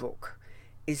guidebook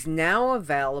is now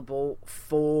available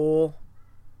for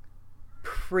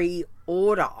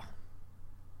pre-order.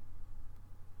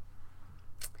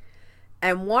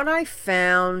 And what I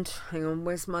found, hang on,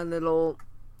 where's my little,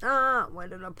 where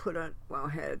did I put it?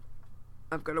 Wowhead.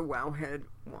 I've got a Wowhead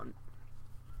one.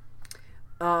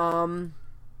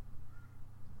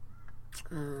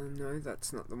 No,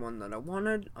 that's not the one that I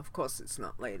wanted. Of course it's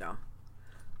not later.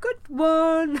 Good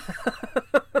one.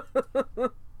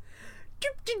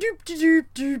 Doop doop doop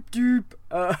doop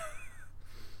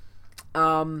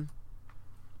doop.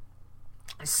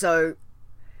 So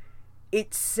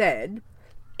it said,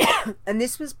 and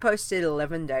this was posted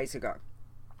 11 days ago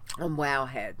on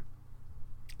Wowhead.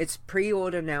 It's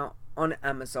pre-order now on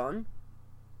Amazon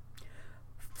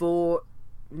for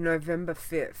November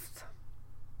 5th.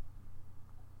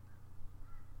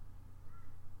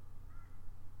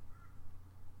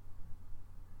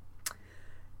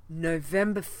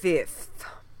 November 5th.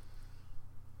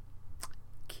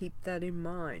 Keep that in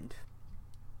mind.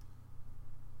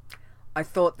 I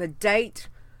thought the date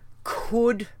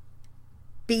could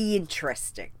be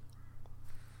interesting,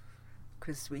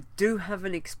 because we do have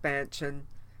an expansion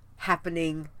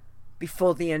happening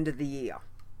before the end of the year.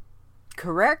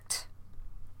 Correct?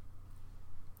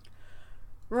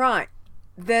 Right.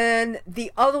 Then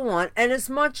the other one, and as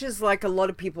much as like a lot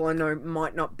of people I know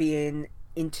might not be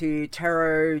into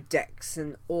tarot decks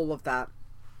and all of that,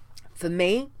 for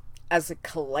me, as a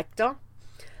collector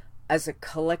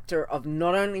of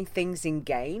not only things in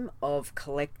game, of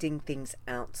collecting things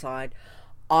outside,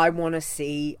 I want to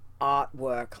see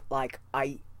artwork. Like,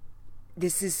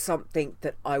 this is something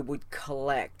that I would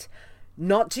collect,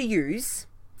 not to use,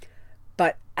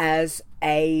 but as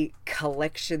a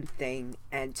collection thing,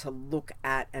 and to look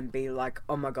at and be like,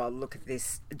 oh my god, look at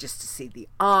this, just to see the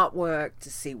artwork, to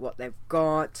see what they've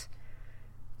got.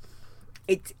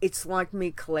 It's like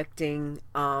me collecting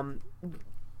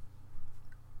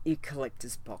your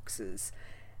collector's boxes,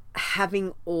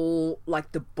 having all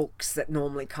like the books that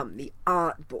normally come, the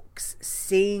art books,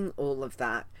 seeing all of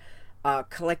that,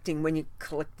 collecting when you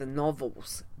collect the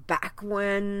novels. Back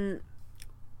when,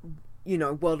 you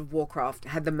know, World of Warcraft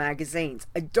had the magazines.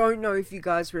 I don't know if you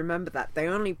guys remember that. They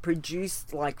only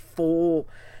produced like 4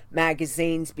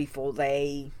 magazines before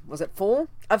they... Was it 4?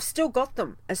 I've still got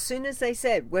them. As soon as they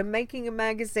said, we're making a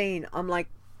magazine, I'm like,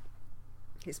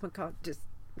 here's my card, just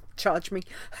charge me.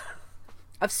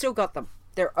 I've still got them.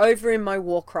 They're over in my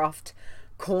Warcraft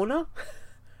corner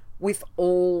with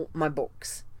all my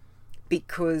books,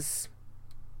 because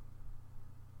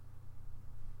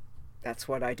that's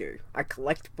what I do. I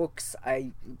collect books.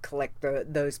 I collect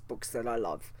those books that I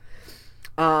love.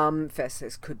 First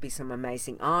says, could be some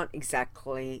amazing art.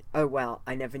 Exactly. Oh, well,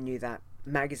 I never knew that.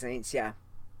 Magazines, yeah.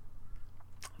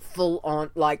 Full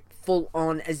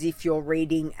on as if you're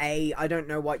reading I don't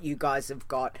know what you guys have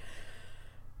got,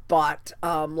 but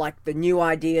like the New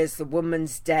Ideas, the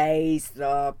Women's Days,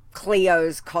 the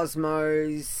Cleo's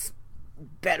Cosmos,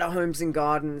 Better Homes and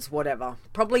Gardens, whatever.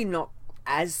 Probably not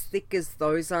as thick as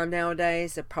those are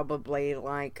nowadays. They're probably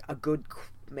like a good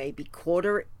maybe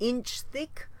 1/4 inch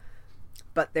thick,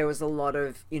 but there was a lot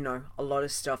of, you know, a lot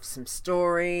of stuff, some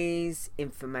stories,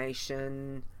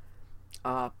 information,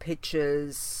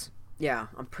 pictures. Yeah,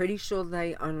 I'm pretty sure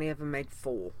they only ever made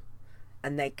 4,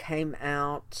 and they came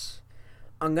out,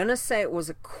 I'm gonna say it was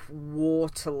a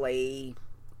quarterly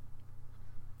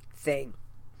thing.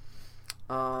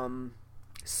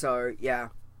 So yeah.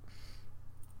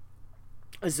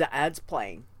 Is the ads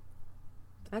playing?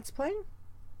 Ads playing?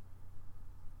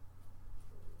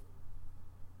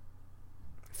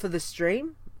 For the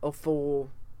stream? Or for...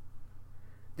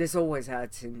 There's always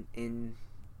ads in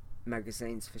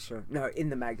magazines for sure. No,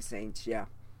 in the magazines, yeah.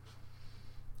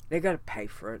 They gotta pay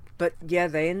for it. But yeah,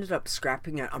 they ended up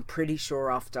scrapping it, I'm pretty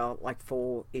sure, after like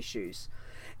 4 issues.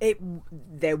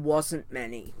 There wasn't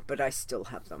many, but I still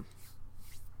have them.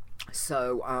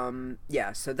 So,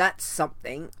 yeah, so that's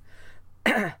something.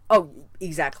 Oh,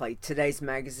 exactly. Today's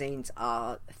magazines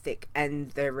are thick, and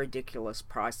they're ridiculous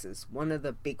prices. One of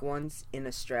the big ones in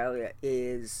Australia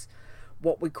is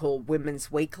what we call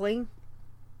Women's Weekly,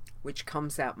 which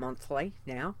comes out monthly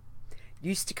now.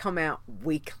 Used to come out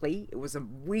weekly. It was a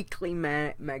weekly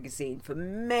magazine for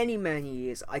many, many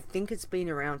years. I think it's been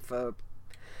around for...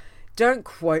 Don't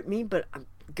quote me, but I'm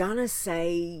gonna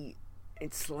say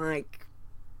it's like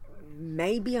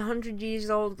maybe 100 years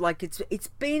old. Like it's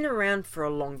been around for a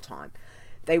long time.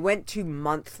 They went to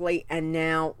monthly, and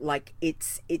now like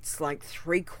it's like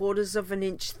 3/4 of an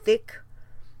inch thick.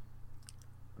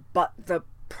 But the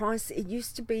price, it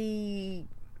used to be,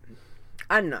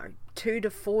 I don't know, $2 to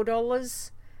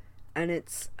 $4, and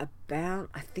it's about,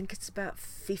 I think it's about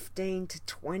 $15 to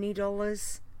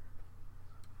 $20.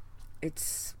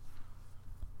 It's,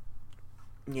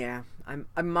 yeah,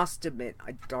 I must admit,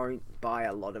 I don't buy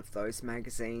a lot of those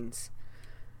magazines,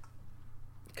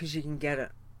 because you can get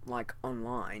it like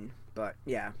online, but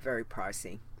yeah, very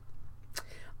pricey.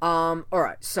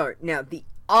 Alright, so now the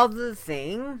other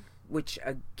thing, which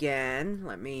again,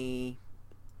 let me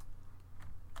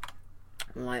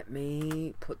let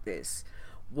me put this,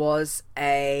 was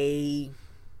a,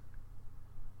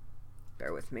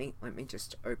 bear with me, let me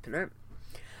just open it,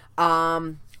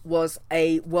 was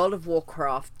a World of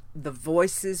Warcraft The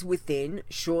Voices Within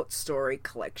short story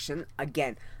collection.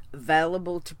 Again,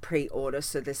 available to pre-order,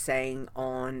 so they're saying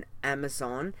on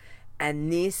Amazon.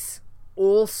 And this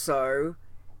also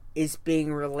is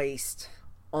being released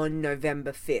on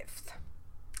November 5th.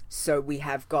 So we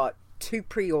have got 2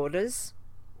 pre-orders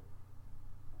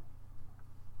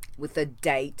with a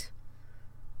date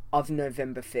of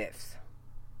November 5th.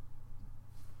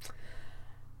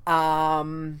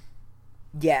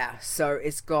 Yeah, so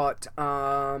it's got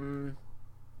some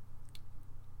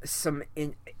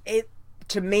in it.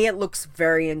 To me, it looks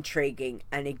very intriguing,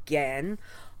 and again,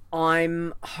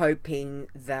 I'm hoping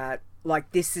that,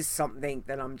 like, this is something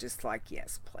that I'm just like,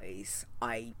 yes, please,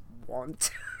 I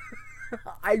want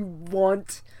I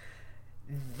want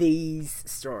these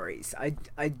stories. I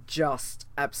just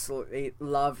absolutely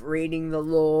love reading the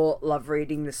lore, love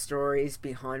reading the stories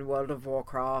behind World of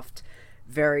Warcraft.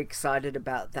 Very excited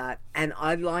about that, and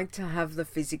I'd like to have the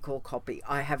physical copy.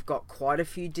 I have got quite a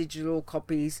few digital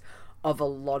copies of a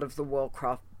lot of the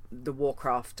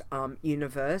Warcraft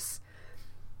universe,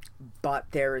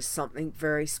 but there is something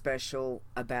very special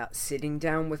about sitting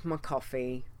down with my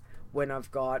coffee when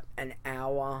I've got an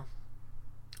hour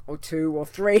or 2 or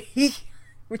 3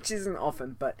 which isn't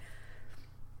often,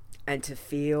 and to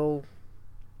feel,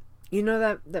 you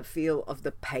know, that feel of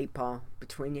the paper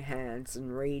between your hands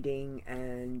and reading,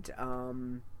 and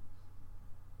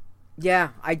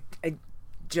yeah, I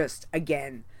just,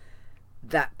 again,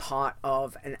 that part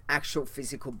of an actual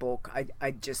physical book, I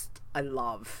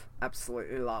love,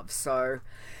 absolutely love. So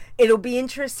it'll be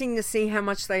interesting to see how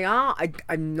much they are.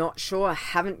 I'm not sure. I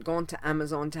haven't gone to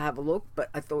Amazon to have a look, but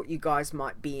I thought you guys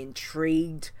might be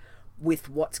intrigued with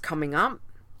what's coming up.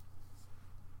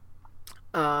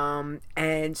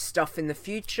 And stuff in the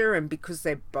future, and because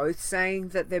they're both saying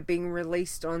that they're being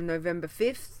released on November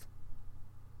 5th,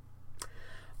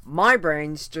 my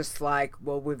brain's just like,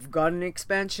 well, we've got an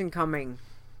expansion coming.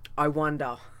 I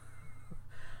wonder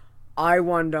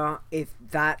if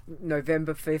that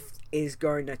November 5th is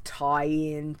going to tie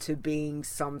in to being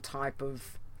some type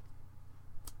of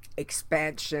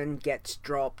expansion gets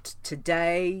dropped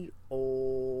today,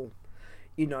 or,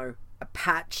 you know, a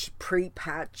patch,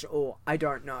 pre-patch, or I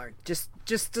don't know. Just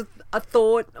a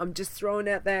thought. I'm just throwing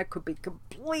out there. Could be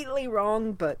completely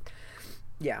wrong, but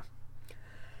yeah.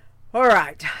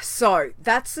 Alright, so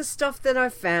that's the stuff that I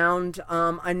found.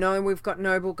 I know we've got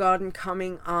Noble Garden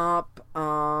coming up,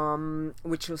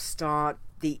 which will start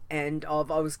the end of...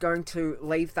 I was going to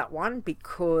leave that one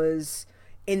because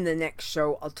in the next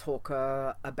show I'll talk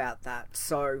about that.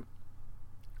 So,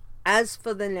 as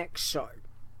for the next show,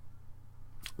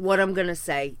 what I'm going to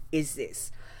say is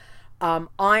this.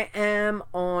 I am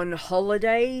on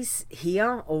holidays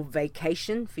here, or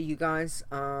vacation for you guys.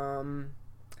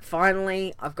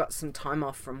 Finally, I've got some time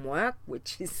off from work,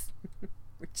 which is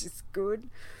good.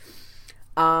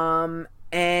 And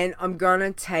I'm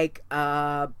gonna take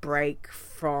a break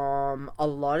from a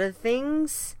lot of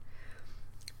things,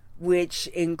 which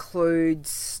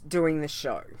includes doing the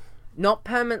show. Not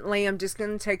permanently. I'm just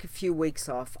gonna take a few weeks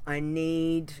off. I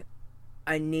need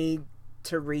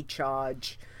to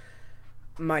recharge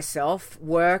myself.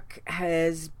 We've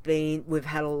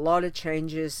had a lot of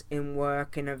changes in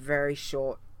work in a very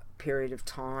short period of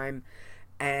time,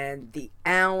 and the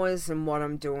hours and what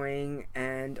I'm doing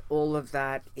and all of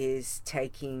that is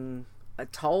taking a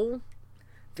toll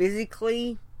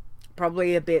physically,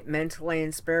 probably a bit mentally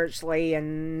and spiritually,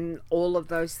 and all of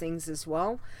those things as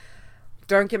well.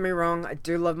 Don't get me wrong, I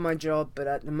do love my job, but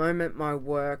at the moment my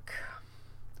work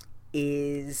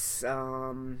is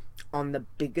on the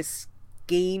biggest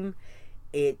scheme.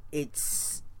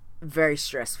 It's very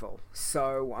stressful.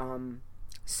 So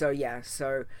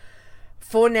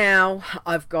for now,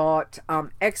 I've got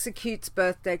Execute's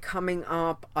birthday coming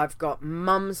up. I've got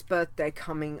Mum's birthday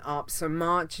coming up. So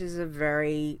March is a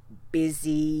very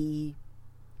busy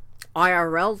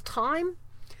IRL time.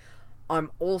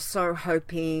 I'm also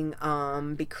hoping,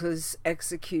 because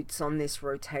Execute's on this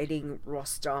rotating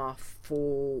roster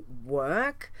for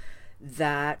work,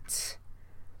 that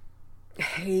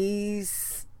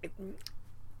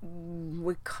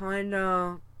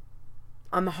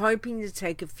I'm hoping to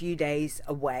take a few days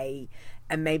away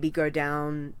and maybe go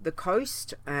down the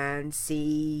coast and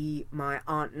see my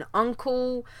aunt and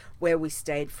uncle, where we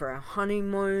stayed for our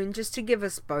honeymoon, just to give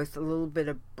us both a little bit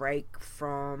of break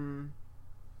from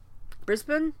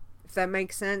Brisbane, if that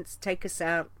makes sense. Take us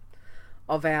out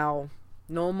of our,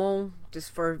 normal,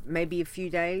 just for maybe a few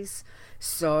days.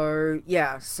 So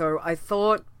yeah, so I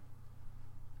thought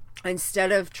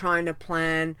instead of trying to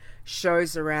plan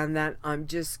shows around that, I'm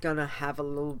just gonna have a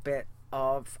little bit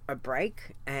of a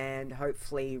break and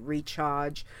hopefully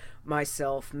recharge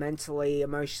myself mentally,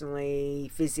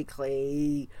 emotionally,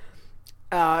 physically,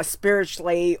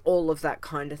 spiritually, all of that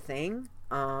kind of thing,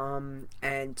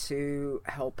 and to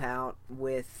help out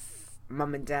with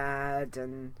mum and dad,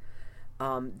 and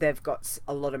they've got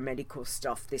a lot of medical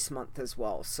stuff this month as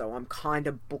well, so I'm kind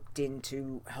of booked in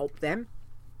to help them.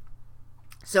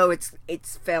 So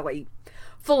it's fairly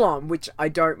full on, which I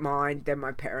don't mind. They're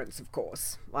my parents, of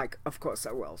course. Like, of course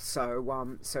I will.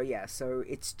 So yeah, so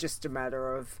it's just a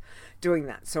matter of doing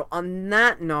that. So on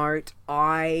that note,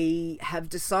 I have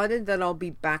decided that I'll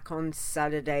be back on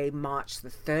Saturday, March the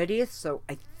 30th. So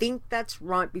I think that's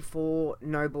right before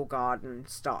Noble Garden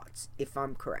starts, if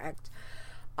I'm correct.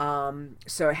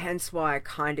 So hence why I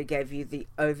kind of gave you the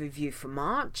overview for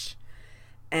March.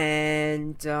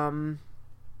 And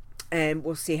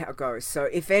we'll see how it goes. So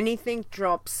if anything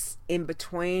drops in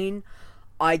between,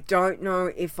 I don't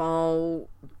know if I'll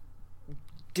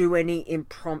do any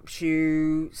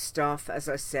impromptu stuff. As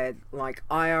I said, like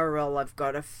IRL, I've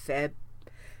got a fair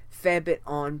bit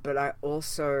on, but I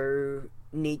also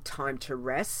need time to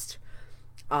rest.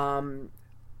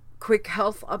 Quick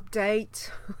health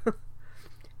update.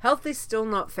 Health is still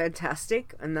not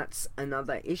fantastic, and that's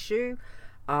another issue.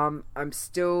 I'm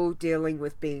still dealing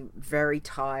with being very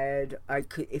tired.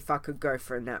 If I could go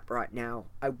for a nap right now,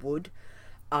 I would.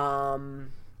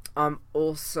 I'm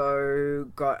also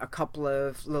got a couple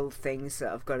of little things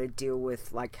that I've got to deal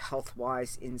with, like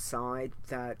health-wise inside,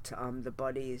 that the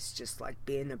body is just like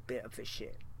being a bit of a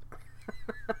shit.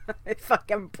 If I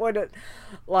can put it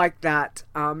like that.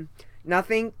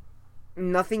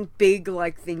 Nothing big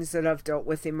like things that I've dealt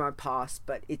with in my past,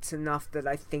 but it's enough that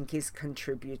I think is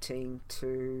contributing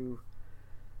to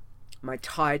my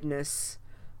tiredness,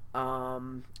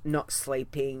 not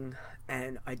sleeping,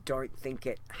 and I don't think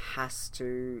it has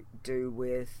to do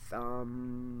with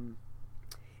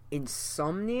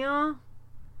insomnia,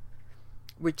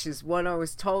 which is what I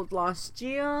was told last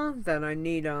year, that I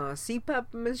need a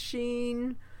CPAP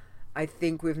machine. I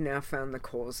think we've now found the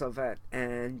cause of it,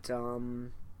 and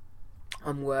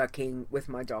I'm working with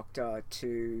my doctor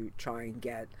to try and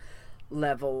get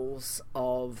levels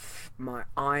of my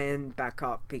iron back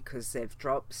up because they've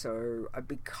dropped, so I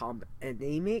become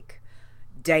anemic,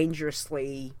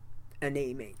 dangerously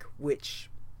anemic, which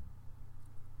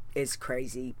is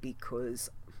crazy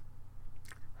because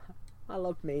I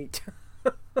love meat.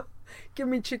 Give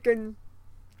me chicken,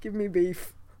 give me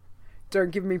beef, don't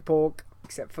give me pork,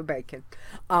 except for bacon.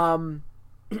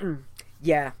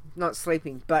 Yeah, not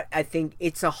sleeping, but I think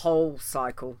it's a whole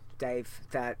cycle, Dave,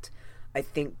 that I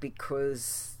think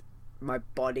because my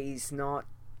body's not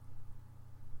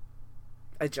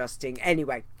adjusting.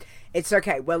 Anyway, it's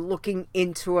okay. We're looking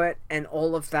into it and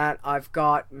all of that. I've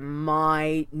got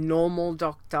my normal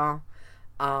doctor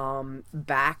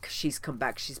back. She's come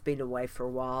back. She's been away for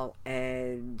a while,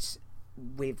 and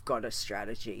we've got a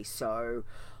strategy. So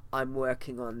I'm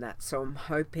working on that. So I'm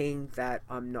hoping that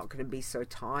I'm not going to be so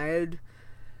tired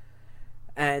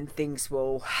and things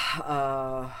will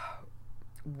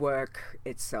work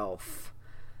itself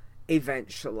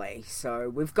eventually. So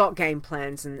we've got game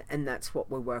plans, and that's what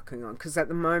we're working on. Because at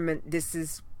the moment,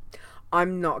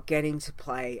 I'm not getting to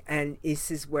play, and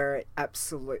this is where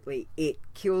it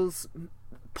kills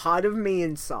part of me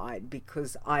inside,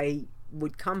 because I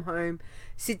would come home,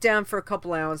 sit down for a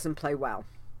couple hours and play WoW.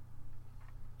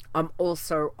 I'm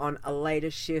also on a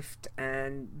later shift,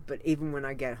 but even when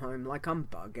I get home, like, I'm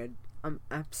buggered. I'm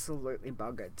absolutely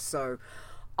buggered. So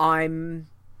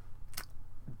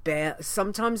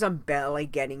sometimes I'm barely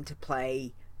getting to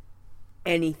play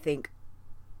anything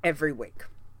every week.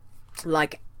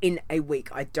 Like, in a week,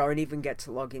 I don't even get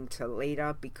to log into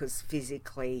Leader because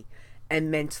physically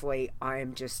and mentally I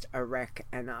am just a wreck,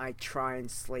 and I try and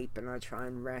sleep and I try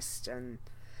and rest, and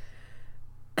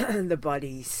the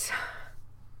body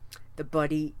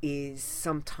is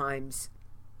sometimes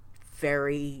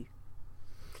very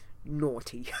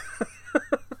naughty.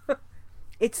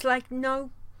 It's like,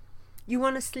 no, you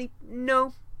want to sleep?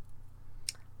 No,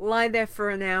 lie there for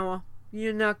an hour.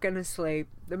 You're not gonna sleep.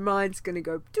 The mind's gonna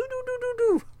go do do do do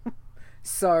do.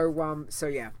 So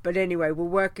yeah. But anyway, we're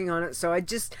working on it. So I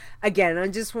just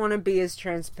want to be as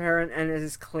transparent and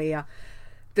as clear.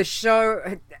 The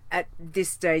show at this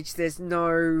stage, there's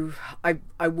no.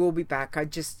 I will be back. I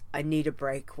need a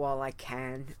break while I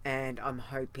can, and I'm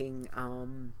hoping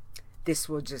this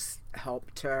will just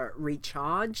help to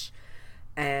recharge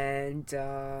And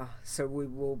so we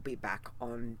will be back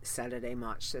on Saturday,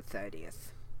 March the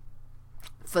 30th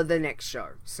for the next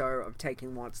show. So I'm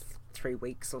taking 3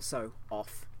 weeks or so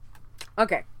off.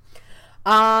 Okay.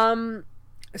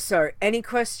 So any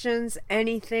questions,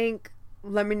 anything,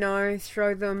 let me know.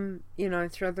 Throw them in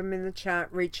the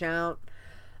chat, reach out.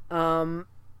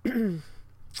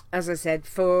 As I said,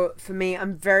 for me,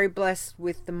 I'm very blessed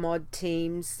with the mod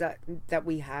teams that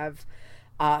we have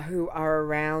who are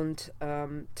around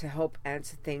to help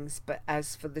answer things. But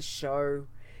as for the show,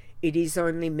 it is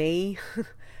only me.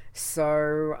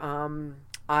 So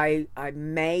I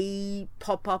may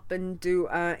pop up and do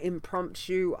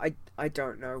impromptu. I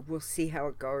don't know. We'll see how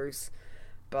it goes.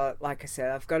 But like I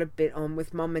said, I've got a bit on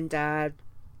with Mum and Dad.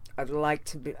 I've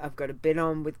got a bit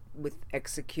on with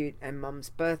Execute and Mum's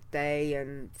birthday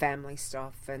and family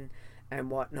stuff and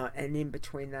whatnot. And in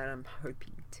between that, I'm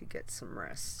hoping to get some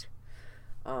rest.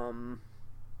 So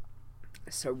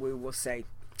we will see.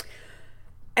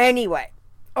 Anyway,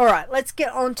 all right, let's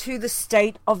get on to the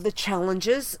state of the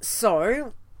challenges.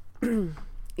 So, you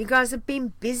guys have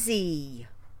been busy,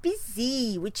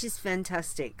 which is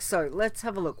fantastic. So let's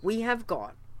have a look. We have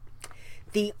got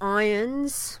the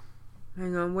irons.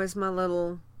 Hang on, where's my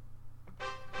little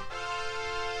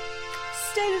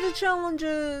state of the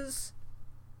challenges?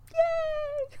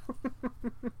 Yay!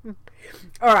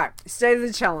 All right, state of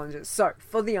the challenges. So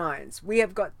for the irons, we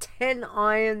have got 10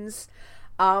 irons,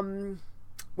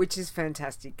 which is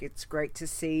fantastic. It's great to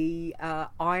see.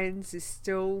 Irons is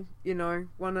still,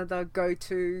 one of the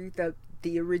go-to,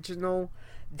 the original,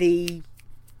 the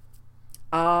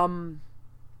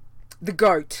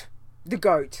goat. The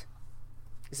goat.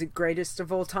 Is it greatest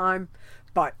of all time?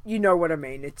 But you know what I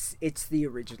mean. It's the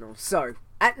original. So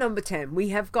at number 10, we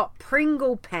have got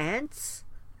Pringle Pants.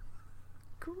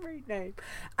 Great name.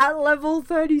 At level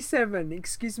 37.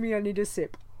 Excuse me, I need a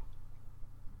sip.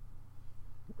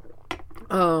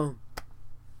 Oh.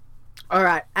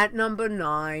 Alright, at number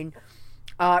 9.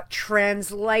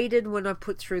 Translated, when I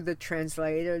put through the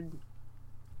translated,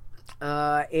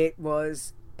 it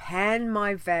was Pan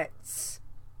My Vets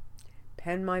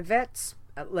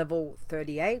at level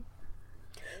 38.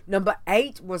 Number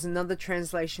 8 was another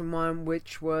translation one,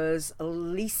 which was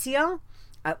Alicia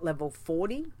at level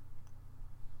 40.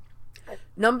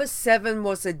 Number 7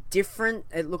 was it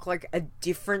looked like a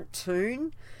different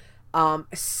tune.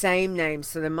 Same name,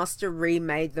 so they must have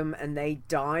remade them and they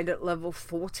died at level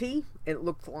 40, it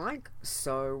looked like.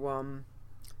 So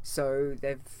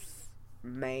they've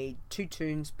made 2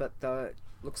 tunes, but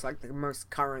looks like the most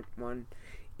current one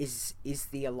is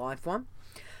the alive one.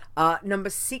 Number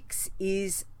 6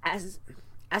 is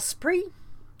Asprey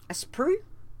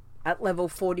at level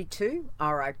 42,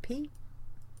 RIP.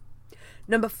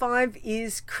 Number 5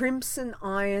 is Crimson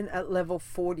Iron at level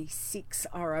 46,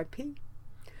 RIP.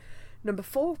 Number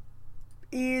 4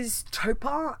 is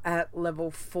Topar at level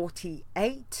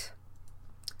 48.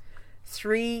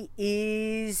 3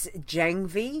 is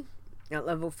Jangvi at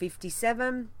level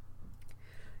 57.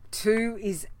 2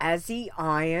 is Azzy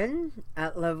Iron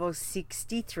at level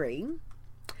 63.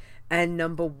 And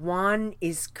number 1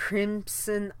 is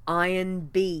Crimson Iron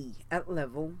B at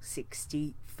level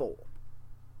 64.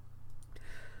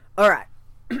 Alright.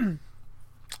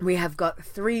 We have got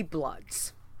 3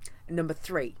 bloods. Number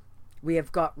 3, we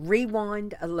have got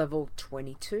Rewind at level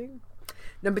 22.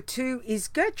 Number 2 is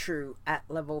Gertrude at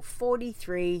level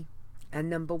 43. And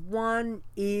number 1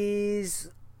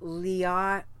 is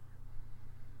Lyrie?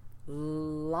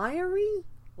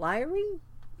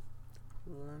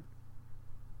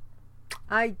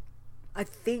 I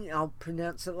think I'll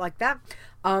pronounce it like that.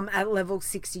 At level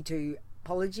 62.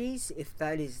 Apologies if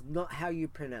that is not how you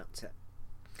pronounce it.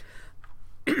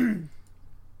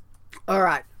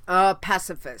 Alright,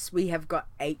 pacifists. We have got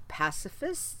 8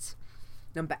 pacifists.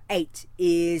 Number 8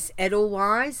 is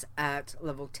Edelweiss at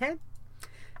level 10.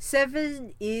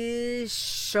 7 is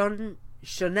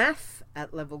Shonaf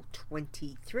at level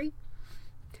 23.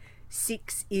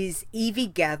 6 is Evie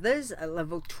Gathers at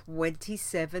level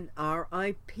 27,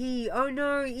 RIP. Oh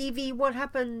no, Evie, what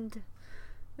happened?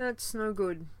 That's no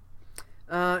good.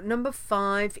 Number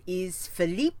 5 is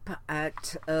Philippe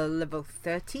at level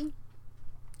 30.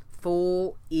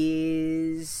 4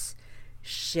 is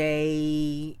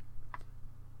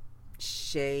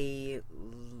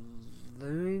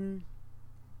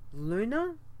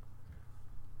Luna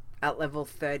at level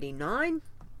 39.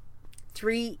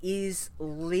 3 is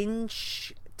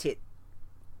Lynch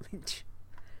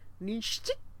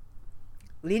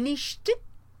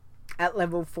at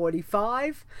level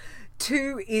 45.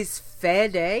 2 is Fair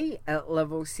Day at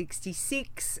level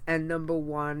 66. And number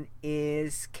 1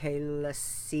 is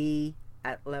Kalasi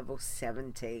at level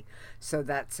 70. So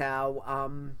that's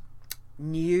our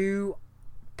new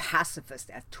pacifist,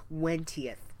 our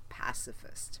 20th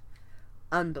pacifist.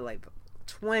 Unbelievable.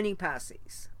 20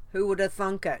 passies. Who would have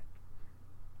thunk it?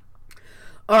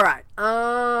 Alright,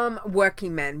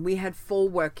 working man. We had 4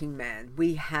 working man.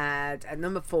 We had, at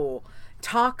number 4,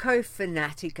 Taco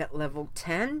Fanatic at level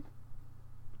 10.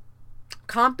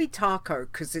 Can't be Taco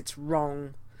because it's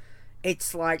wrong.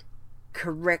 It's like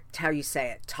correct how you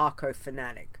say it. Taco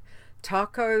Fanatic.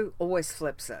 Taco always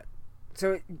flips it.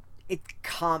 So it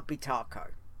can't be Taco.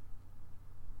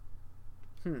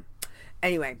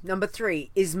 Anyway, number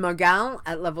 3 is Mogal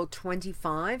at level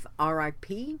 25.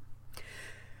 RIP.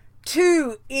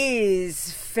 2 is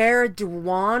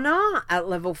Fairduana at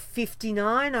level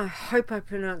 59. I hope I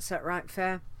pronounced that right,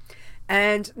 Fair.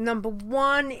 And number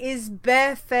 1 is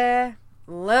Bear Fair,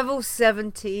 level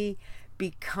 70,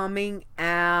 becoming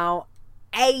our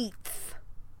 8th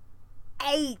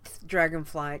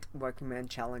Dragonflight Working Man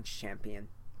Challenge champion.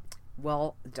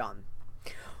 Well done.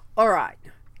 Alright,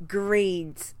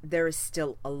 greens. There is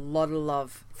still a lot of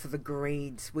love for the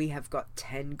greens. We have got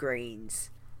 10 greens.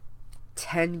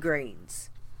 10 greens.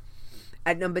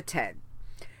 At number 10,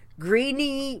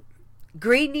 Greeny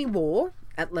War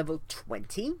at level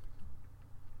 20.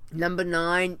 Number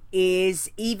 9 is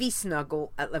Evie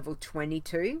Snuggle at level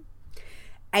 22.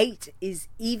 8 is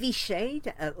Evie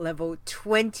Shade at level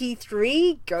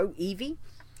 23. Go Evie.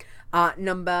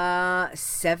 Number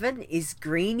 7 is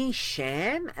Greeny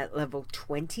Sham at level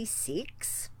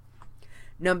 26.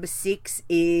 Number 6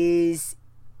 is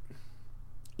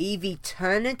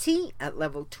Eternity at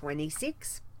level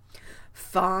 26.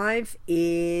 5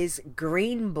 is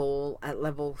Green Ball at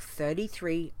level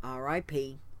 33.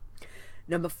 RIP.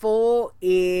 Number 4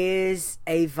 is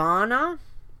Ivana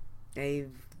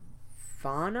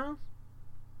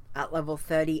at level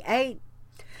 38.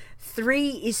 3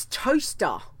 is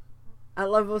Toaster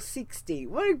at level 60.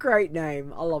 What a great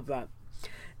name. I love that.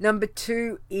 Number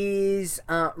 2 is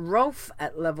Rolf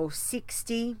at level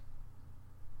 60.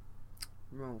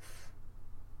 Rolf.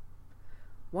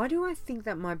 Why do I think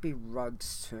that might be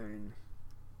Rod's turn?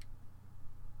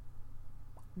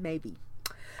 Maybe.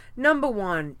 Number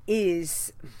 1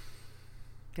 is...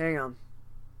 Hang on.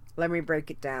 Let me break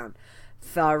it down.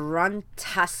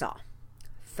 Tharantassa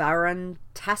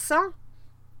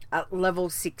at level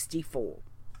 64.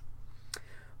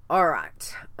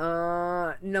 Alright.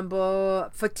 For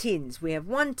tins. We have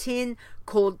 1 tin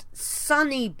called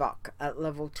Sunnybuck at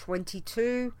level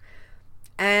 22.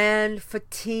 And for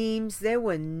teams, there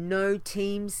were no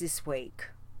teams this week,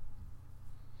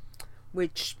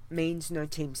 which means no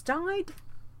teams died.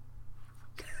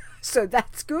 So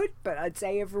that's good, but I'd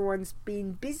say everyone's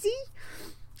been busy.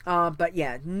 But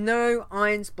yeah, no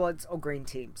Irons, Bloods, or Green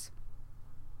teams.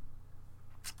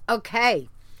 Okay.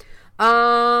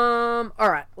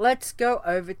 Alright, let's go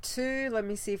over to, let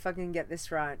me see if I can get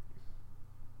this right.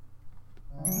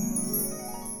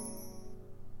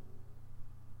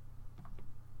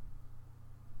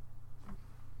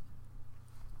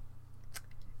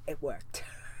 It worked.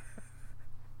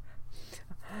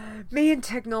 Me and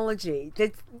technology.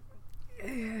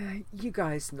 You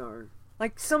guys know.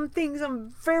 Like, some things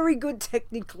I'm very good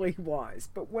technically wise,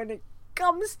 but when it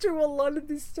comes to a lot of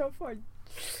this stuff,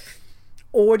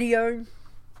 audio,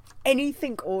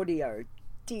 anything audio,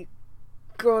 dear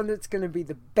God, it's going to be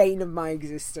the bane of my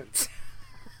existence.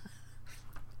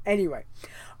 Anyway.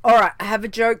 Alright, I have a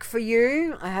joke for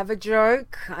you. I have a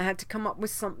joke. I had to come up with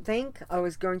something. I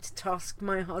was going to task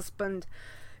my husband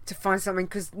to find something,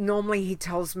 because normally he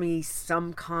tells me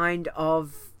some kind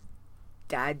of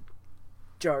dad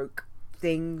joke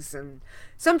things, and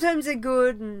sometimes they're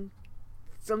good and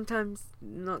sometimes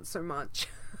not so much.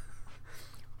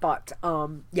 But,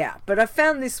 yeah. But I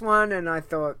found this one and I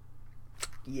thought,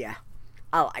 yeah,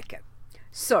 I like it.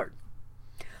 So,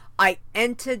 I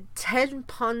entered 10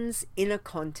 puns in a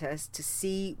contest to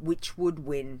see which would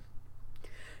win.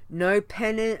 No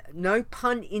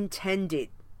pun intended.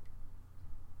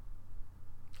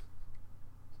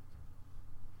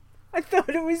 I thought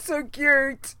it was so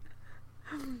cute.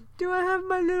 Do I have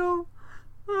my little...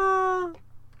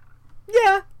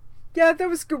 Yeah, that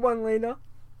was a good one, Lena.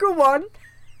 Good one.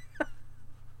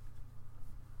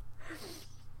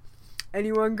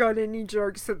 Anyone got any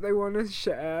jokes that they want to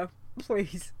share?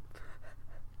 Please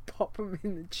pop them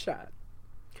in the chat.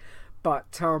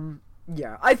 But,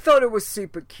 yeah, I thought it was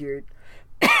super cute.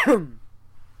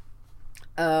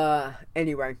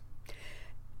 Anyway.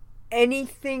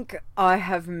 Anything I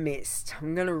have missed?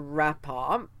 I'm going to wrap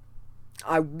up.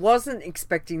 I wasn't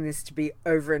expecting this to be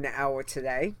over an hour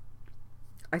today.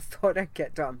 I thought I'd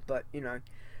get done, but, you know,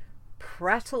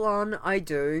 prattle on, I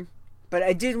do. But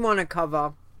I did want to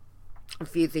cover a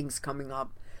few things coming up.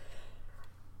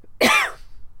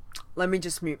 Let me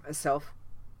just mute myself.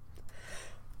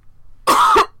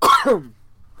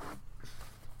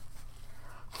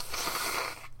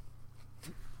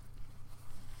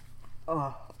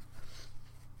 Oh.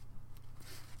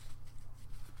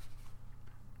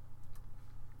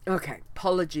 Okay,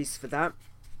 apologies for that.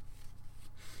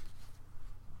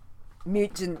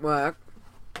 Mute didn't work.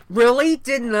 Really?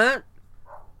 Didn't it?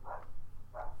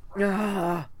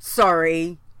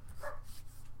 Sorry.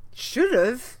 Should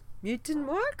have. Mute didn't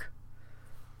work?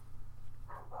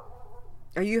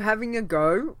 Are you having a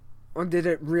go? Or did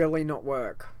it really not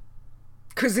work?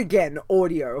 Because again,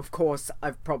 audio, of course,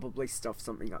 I've probably stuffed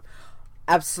something up.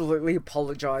 Absolutely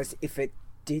apologize if it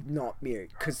did not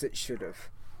mute, because it should have.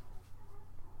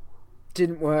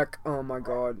 Didn't work. Oh my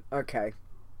god. Okay.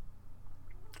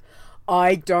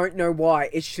 I don't know why.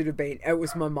 It should have been. It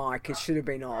was my mic. It should have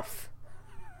been off.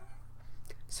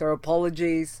 So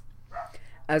apologies.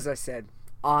 As I said,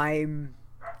 I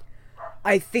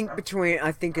think it's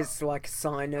like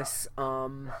sinusy.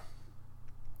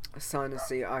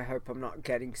 I hope I'm not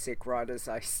getting sick right as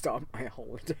I start my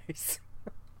holidays.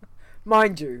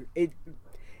 Mind you,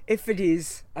 if it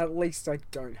is, at least I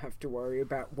don't have to worry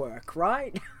about work,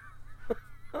 right?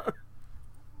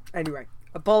 Anyway,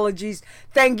 apologies.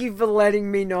 Thank you for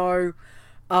letting me know.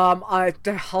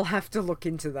 I'll have to look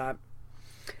into that.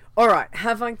 Alright,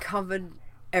 have I covered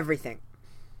everything?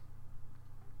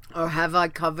 Or have I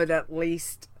covered at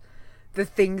least the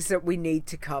things that we need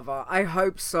to cover? I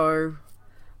hope so.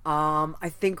 I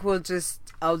think I'll just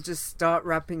start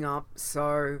wrapping up.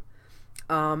 So,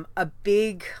 hang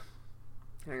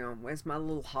on, where's my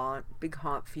little heart? Big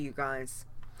heart for you guys.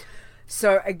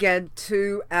 So again,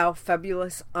 to our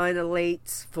fabulous Iron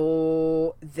Elites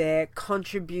for their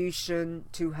contribution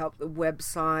to help the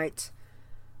website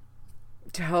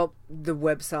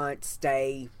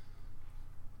stay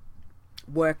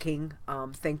working.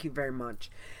 Thank you very much.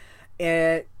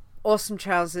 Awesome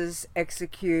Trousers,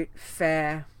 Execute,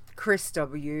 Fair, Chris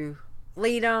W,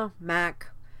 Leader,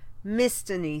 Mac,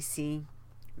 Mr. Nisi,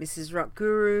 Mrs. Rock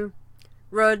Guru,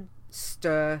 Rod,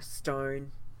 Stir,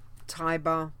 Stone,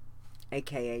 Tiber,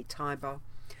 aka Tiber,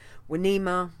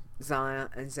 Wanima, Zaya,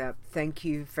 and Zep. Thank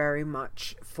you very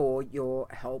much for your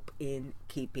help in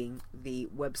keeping the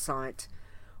website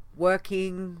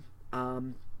working,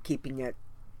 keeping it.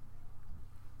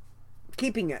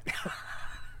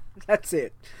 That's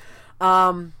it.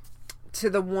 To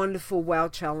the wonderful WoW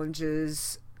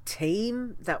Challenges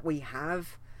team that we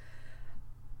have.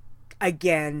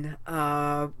 Again,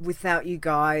 without you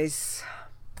guys,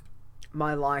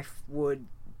 my life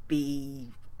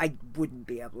I wouldn't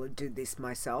be able to do this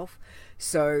myself.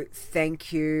 So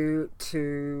thank you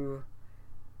to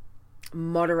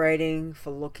moderating,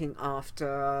 for looking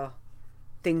after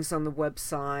things on the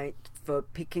website, for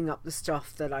picking up the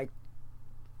stuff that I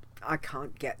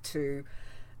can't get to.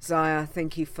 Zaya,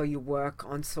 thank you for your work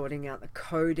on sorting out the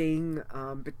coding,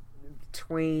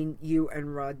 between you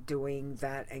and Rod doing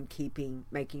that and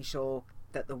making sure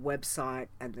that the website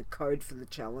and the code for the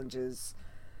challenges.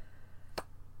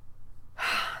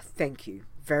 Thank you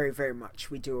very, very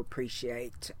much. We do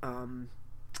appreciate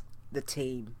the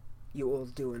team. You all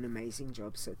do an amazing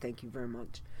job, so thank you very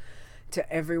much. To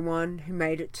everyone who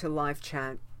made it to live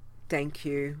chat, thank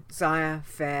you. Zaya,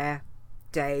 Fair,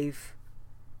 Dave,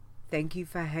 thank you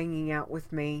for hanging out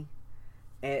with me.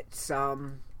 It's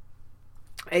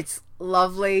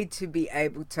lovely to be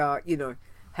able to,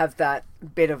 have that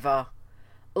a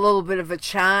little bit of a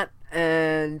chat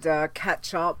and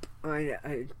catch up.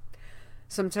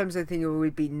 Sometimes I think it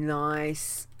would be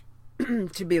nice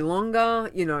to be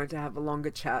longer, to have a longer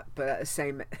chat, but at the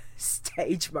same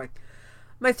stage,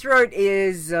 my throat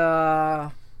is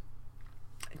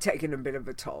taking a bit of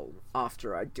a toll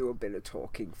after I do a bit of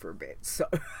talking for a bit. So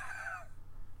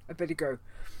I better go,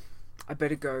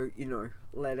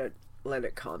 let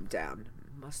it calm down.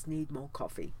 Must need more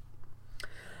coffee.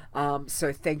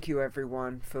 So thank you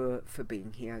everyone for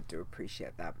being here. I do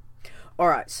appreciate that.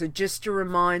 Alright, so just a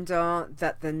reminder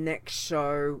that the next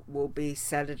show will be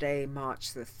Saturday,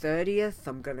 March the 30th.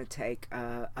 I'm going to take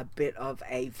a bit of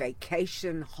a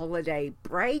vacation holiday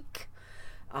break.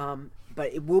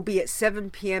 But it will be at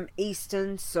 7 p.m.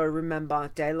 Eastern. So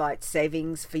remember, daylight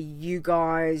savings for you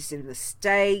guys in the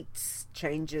States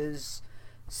changes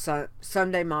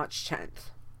Sunday, March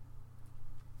 10th.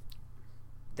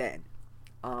 Then.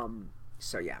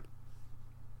 So yeah.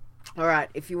 Alright,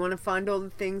 if you want to find all the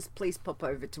things, please pop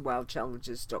over to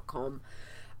wowchallenges.com.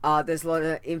 There's a lot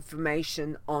of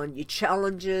information on your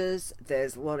challenges.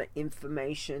 There's a lot of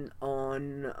information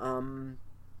on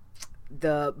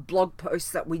the blog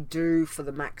posts that we do for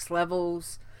the max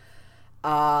levels.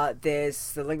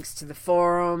 There's the links to the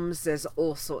forums. There's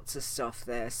all sorts of stuff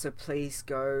there. So please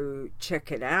go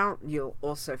check it out. You'll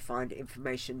also find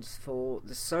information for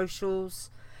the socials.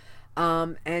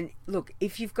 And look,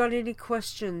 if you've got any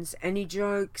questions, any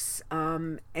jokes,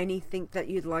 anything that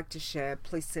you'd like to share,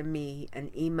 please send me an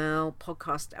email,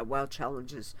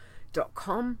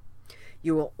 podcast@wowchallenges.com.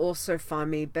 You will also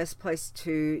find me, best place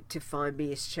to find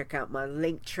me is check out my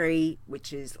link tree,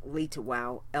 which is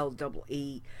LeetaWow,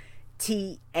 LEETAWOW.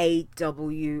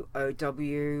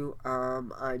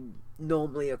 I'm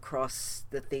normally across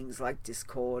the things like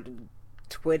Discord and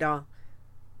Twitter.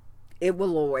 It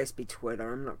will always be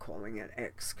Twitter. I'm not calling it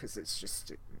X because it's just,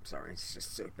 it's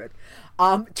just stupid.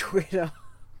 Twitter,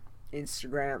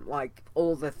 Instagram, like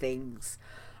all the things.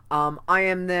 I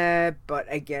am there,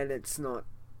 but again,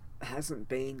 hasn't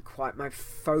been quite my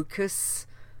focus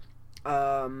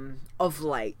of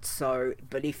late. So,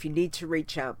 but if you need to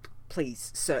reach out,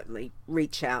 please certainly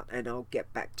reach out and I'll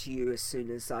get back to you as soon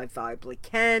as I viably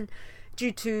can,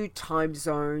 due to time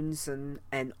zones and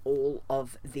all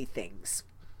of the things.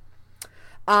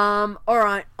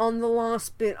 Alright, on the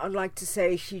last bit, I'd like to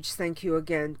say a huge thank you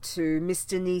again to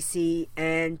Mr. Nisi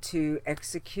and to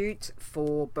Execute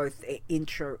for both the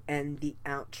intro and the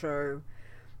outro.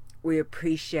 We're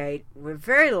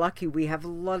very lucky. We have a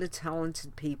lot of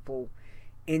talented people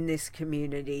in this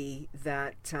community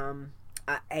that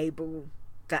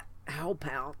help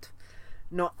out,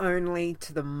 not only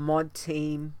to the mod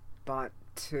team, but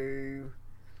to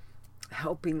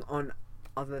helping on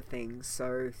other things.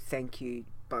 So thank you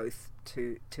both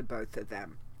to both of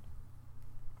them.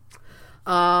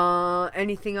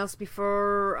 Anything else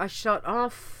before I shut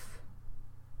up,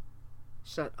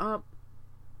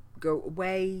 go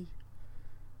away,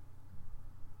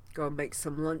 go and make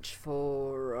some lunch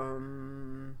for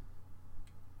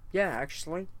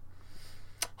actually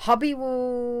hubby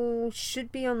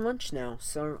should be on lunch now,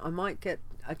 so I might get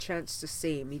a chance to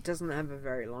see him. He doesn't have a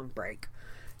very long break,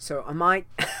 so I might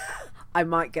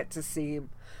get to see him.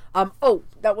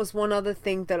 That was one other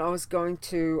thing that I was going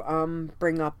to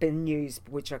bring up in news,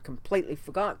 which I completely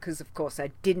forgot because of course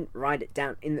I didn't write it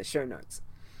down in the show notes.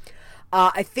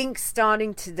 I think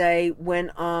starting today,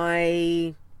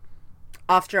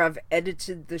 after I've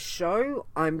edited the show,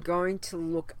 I'm going to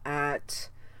look at,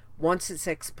 once it's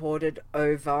exported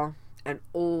over and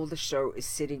all the show is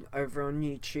sitting over on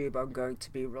YouTube, I'm going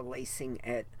to be releasing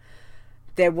it.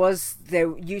 There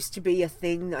used to be a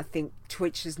thing, I think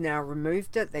Twitch has now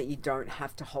removed it, that you don't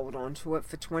have to hold on to it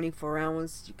for 24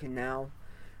 hours. You can now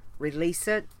release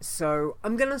it. So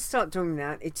I'm going to start doing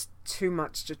that. It's too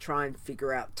much to try and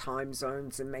figure out time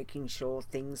zones and making sure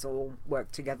things all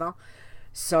work together.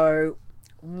 So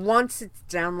once it's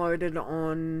downloaded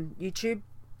on YouTube,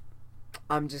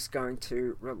 I'm just going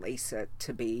to release it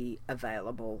to be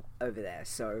available over there.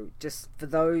 So just for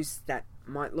those that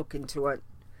might look into it,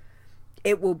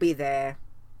 it will be there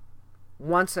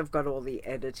once I've got all the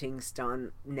editings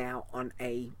done now on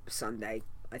a Sunday.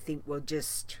 I think we'll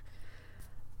just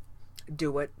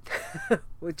do it.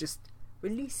 We'll just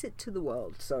release it to the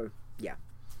world. So, yeah.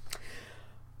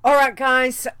 Alright,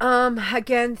 guys.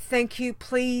 Again, thank you.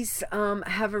 Please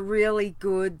have a really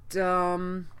good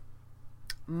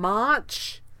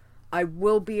March. I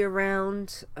will be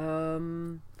around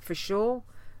for sure.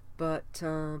 But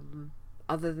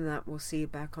other than that, we'll see you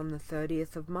back on the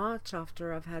 30th of March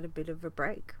after I've had a bit of a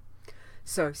break.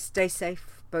 So stay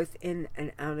safe, both in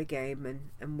and out of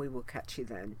game, and we will catch you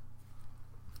then.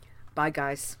 Bye,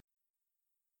 guys.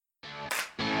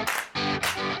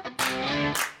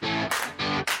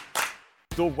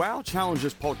 The WoW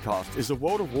Challenges podcast is a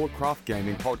World of Warcraft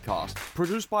gaming podcast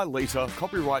produced by Lita,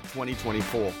 copyright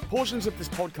 2024. Portions of this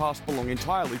podcast belong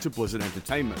entirely to Blizzard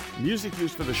Entertainment. Music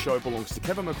used for the show belongs to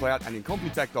Kevin MacLeod and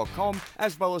Incompetech.com,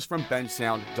 as well as from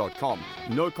bensound.com.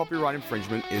 No copyright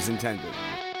infringement is intended.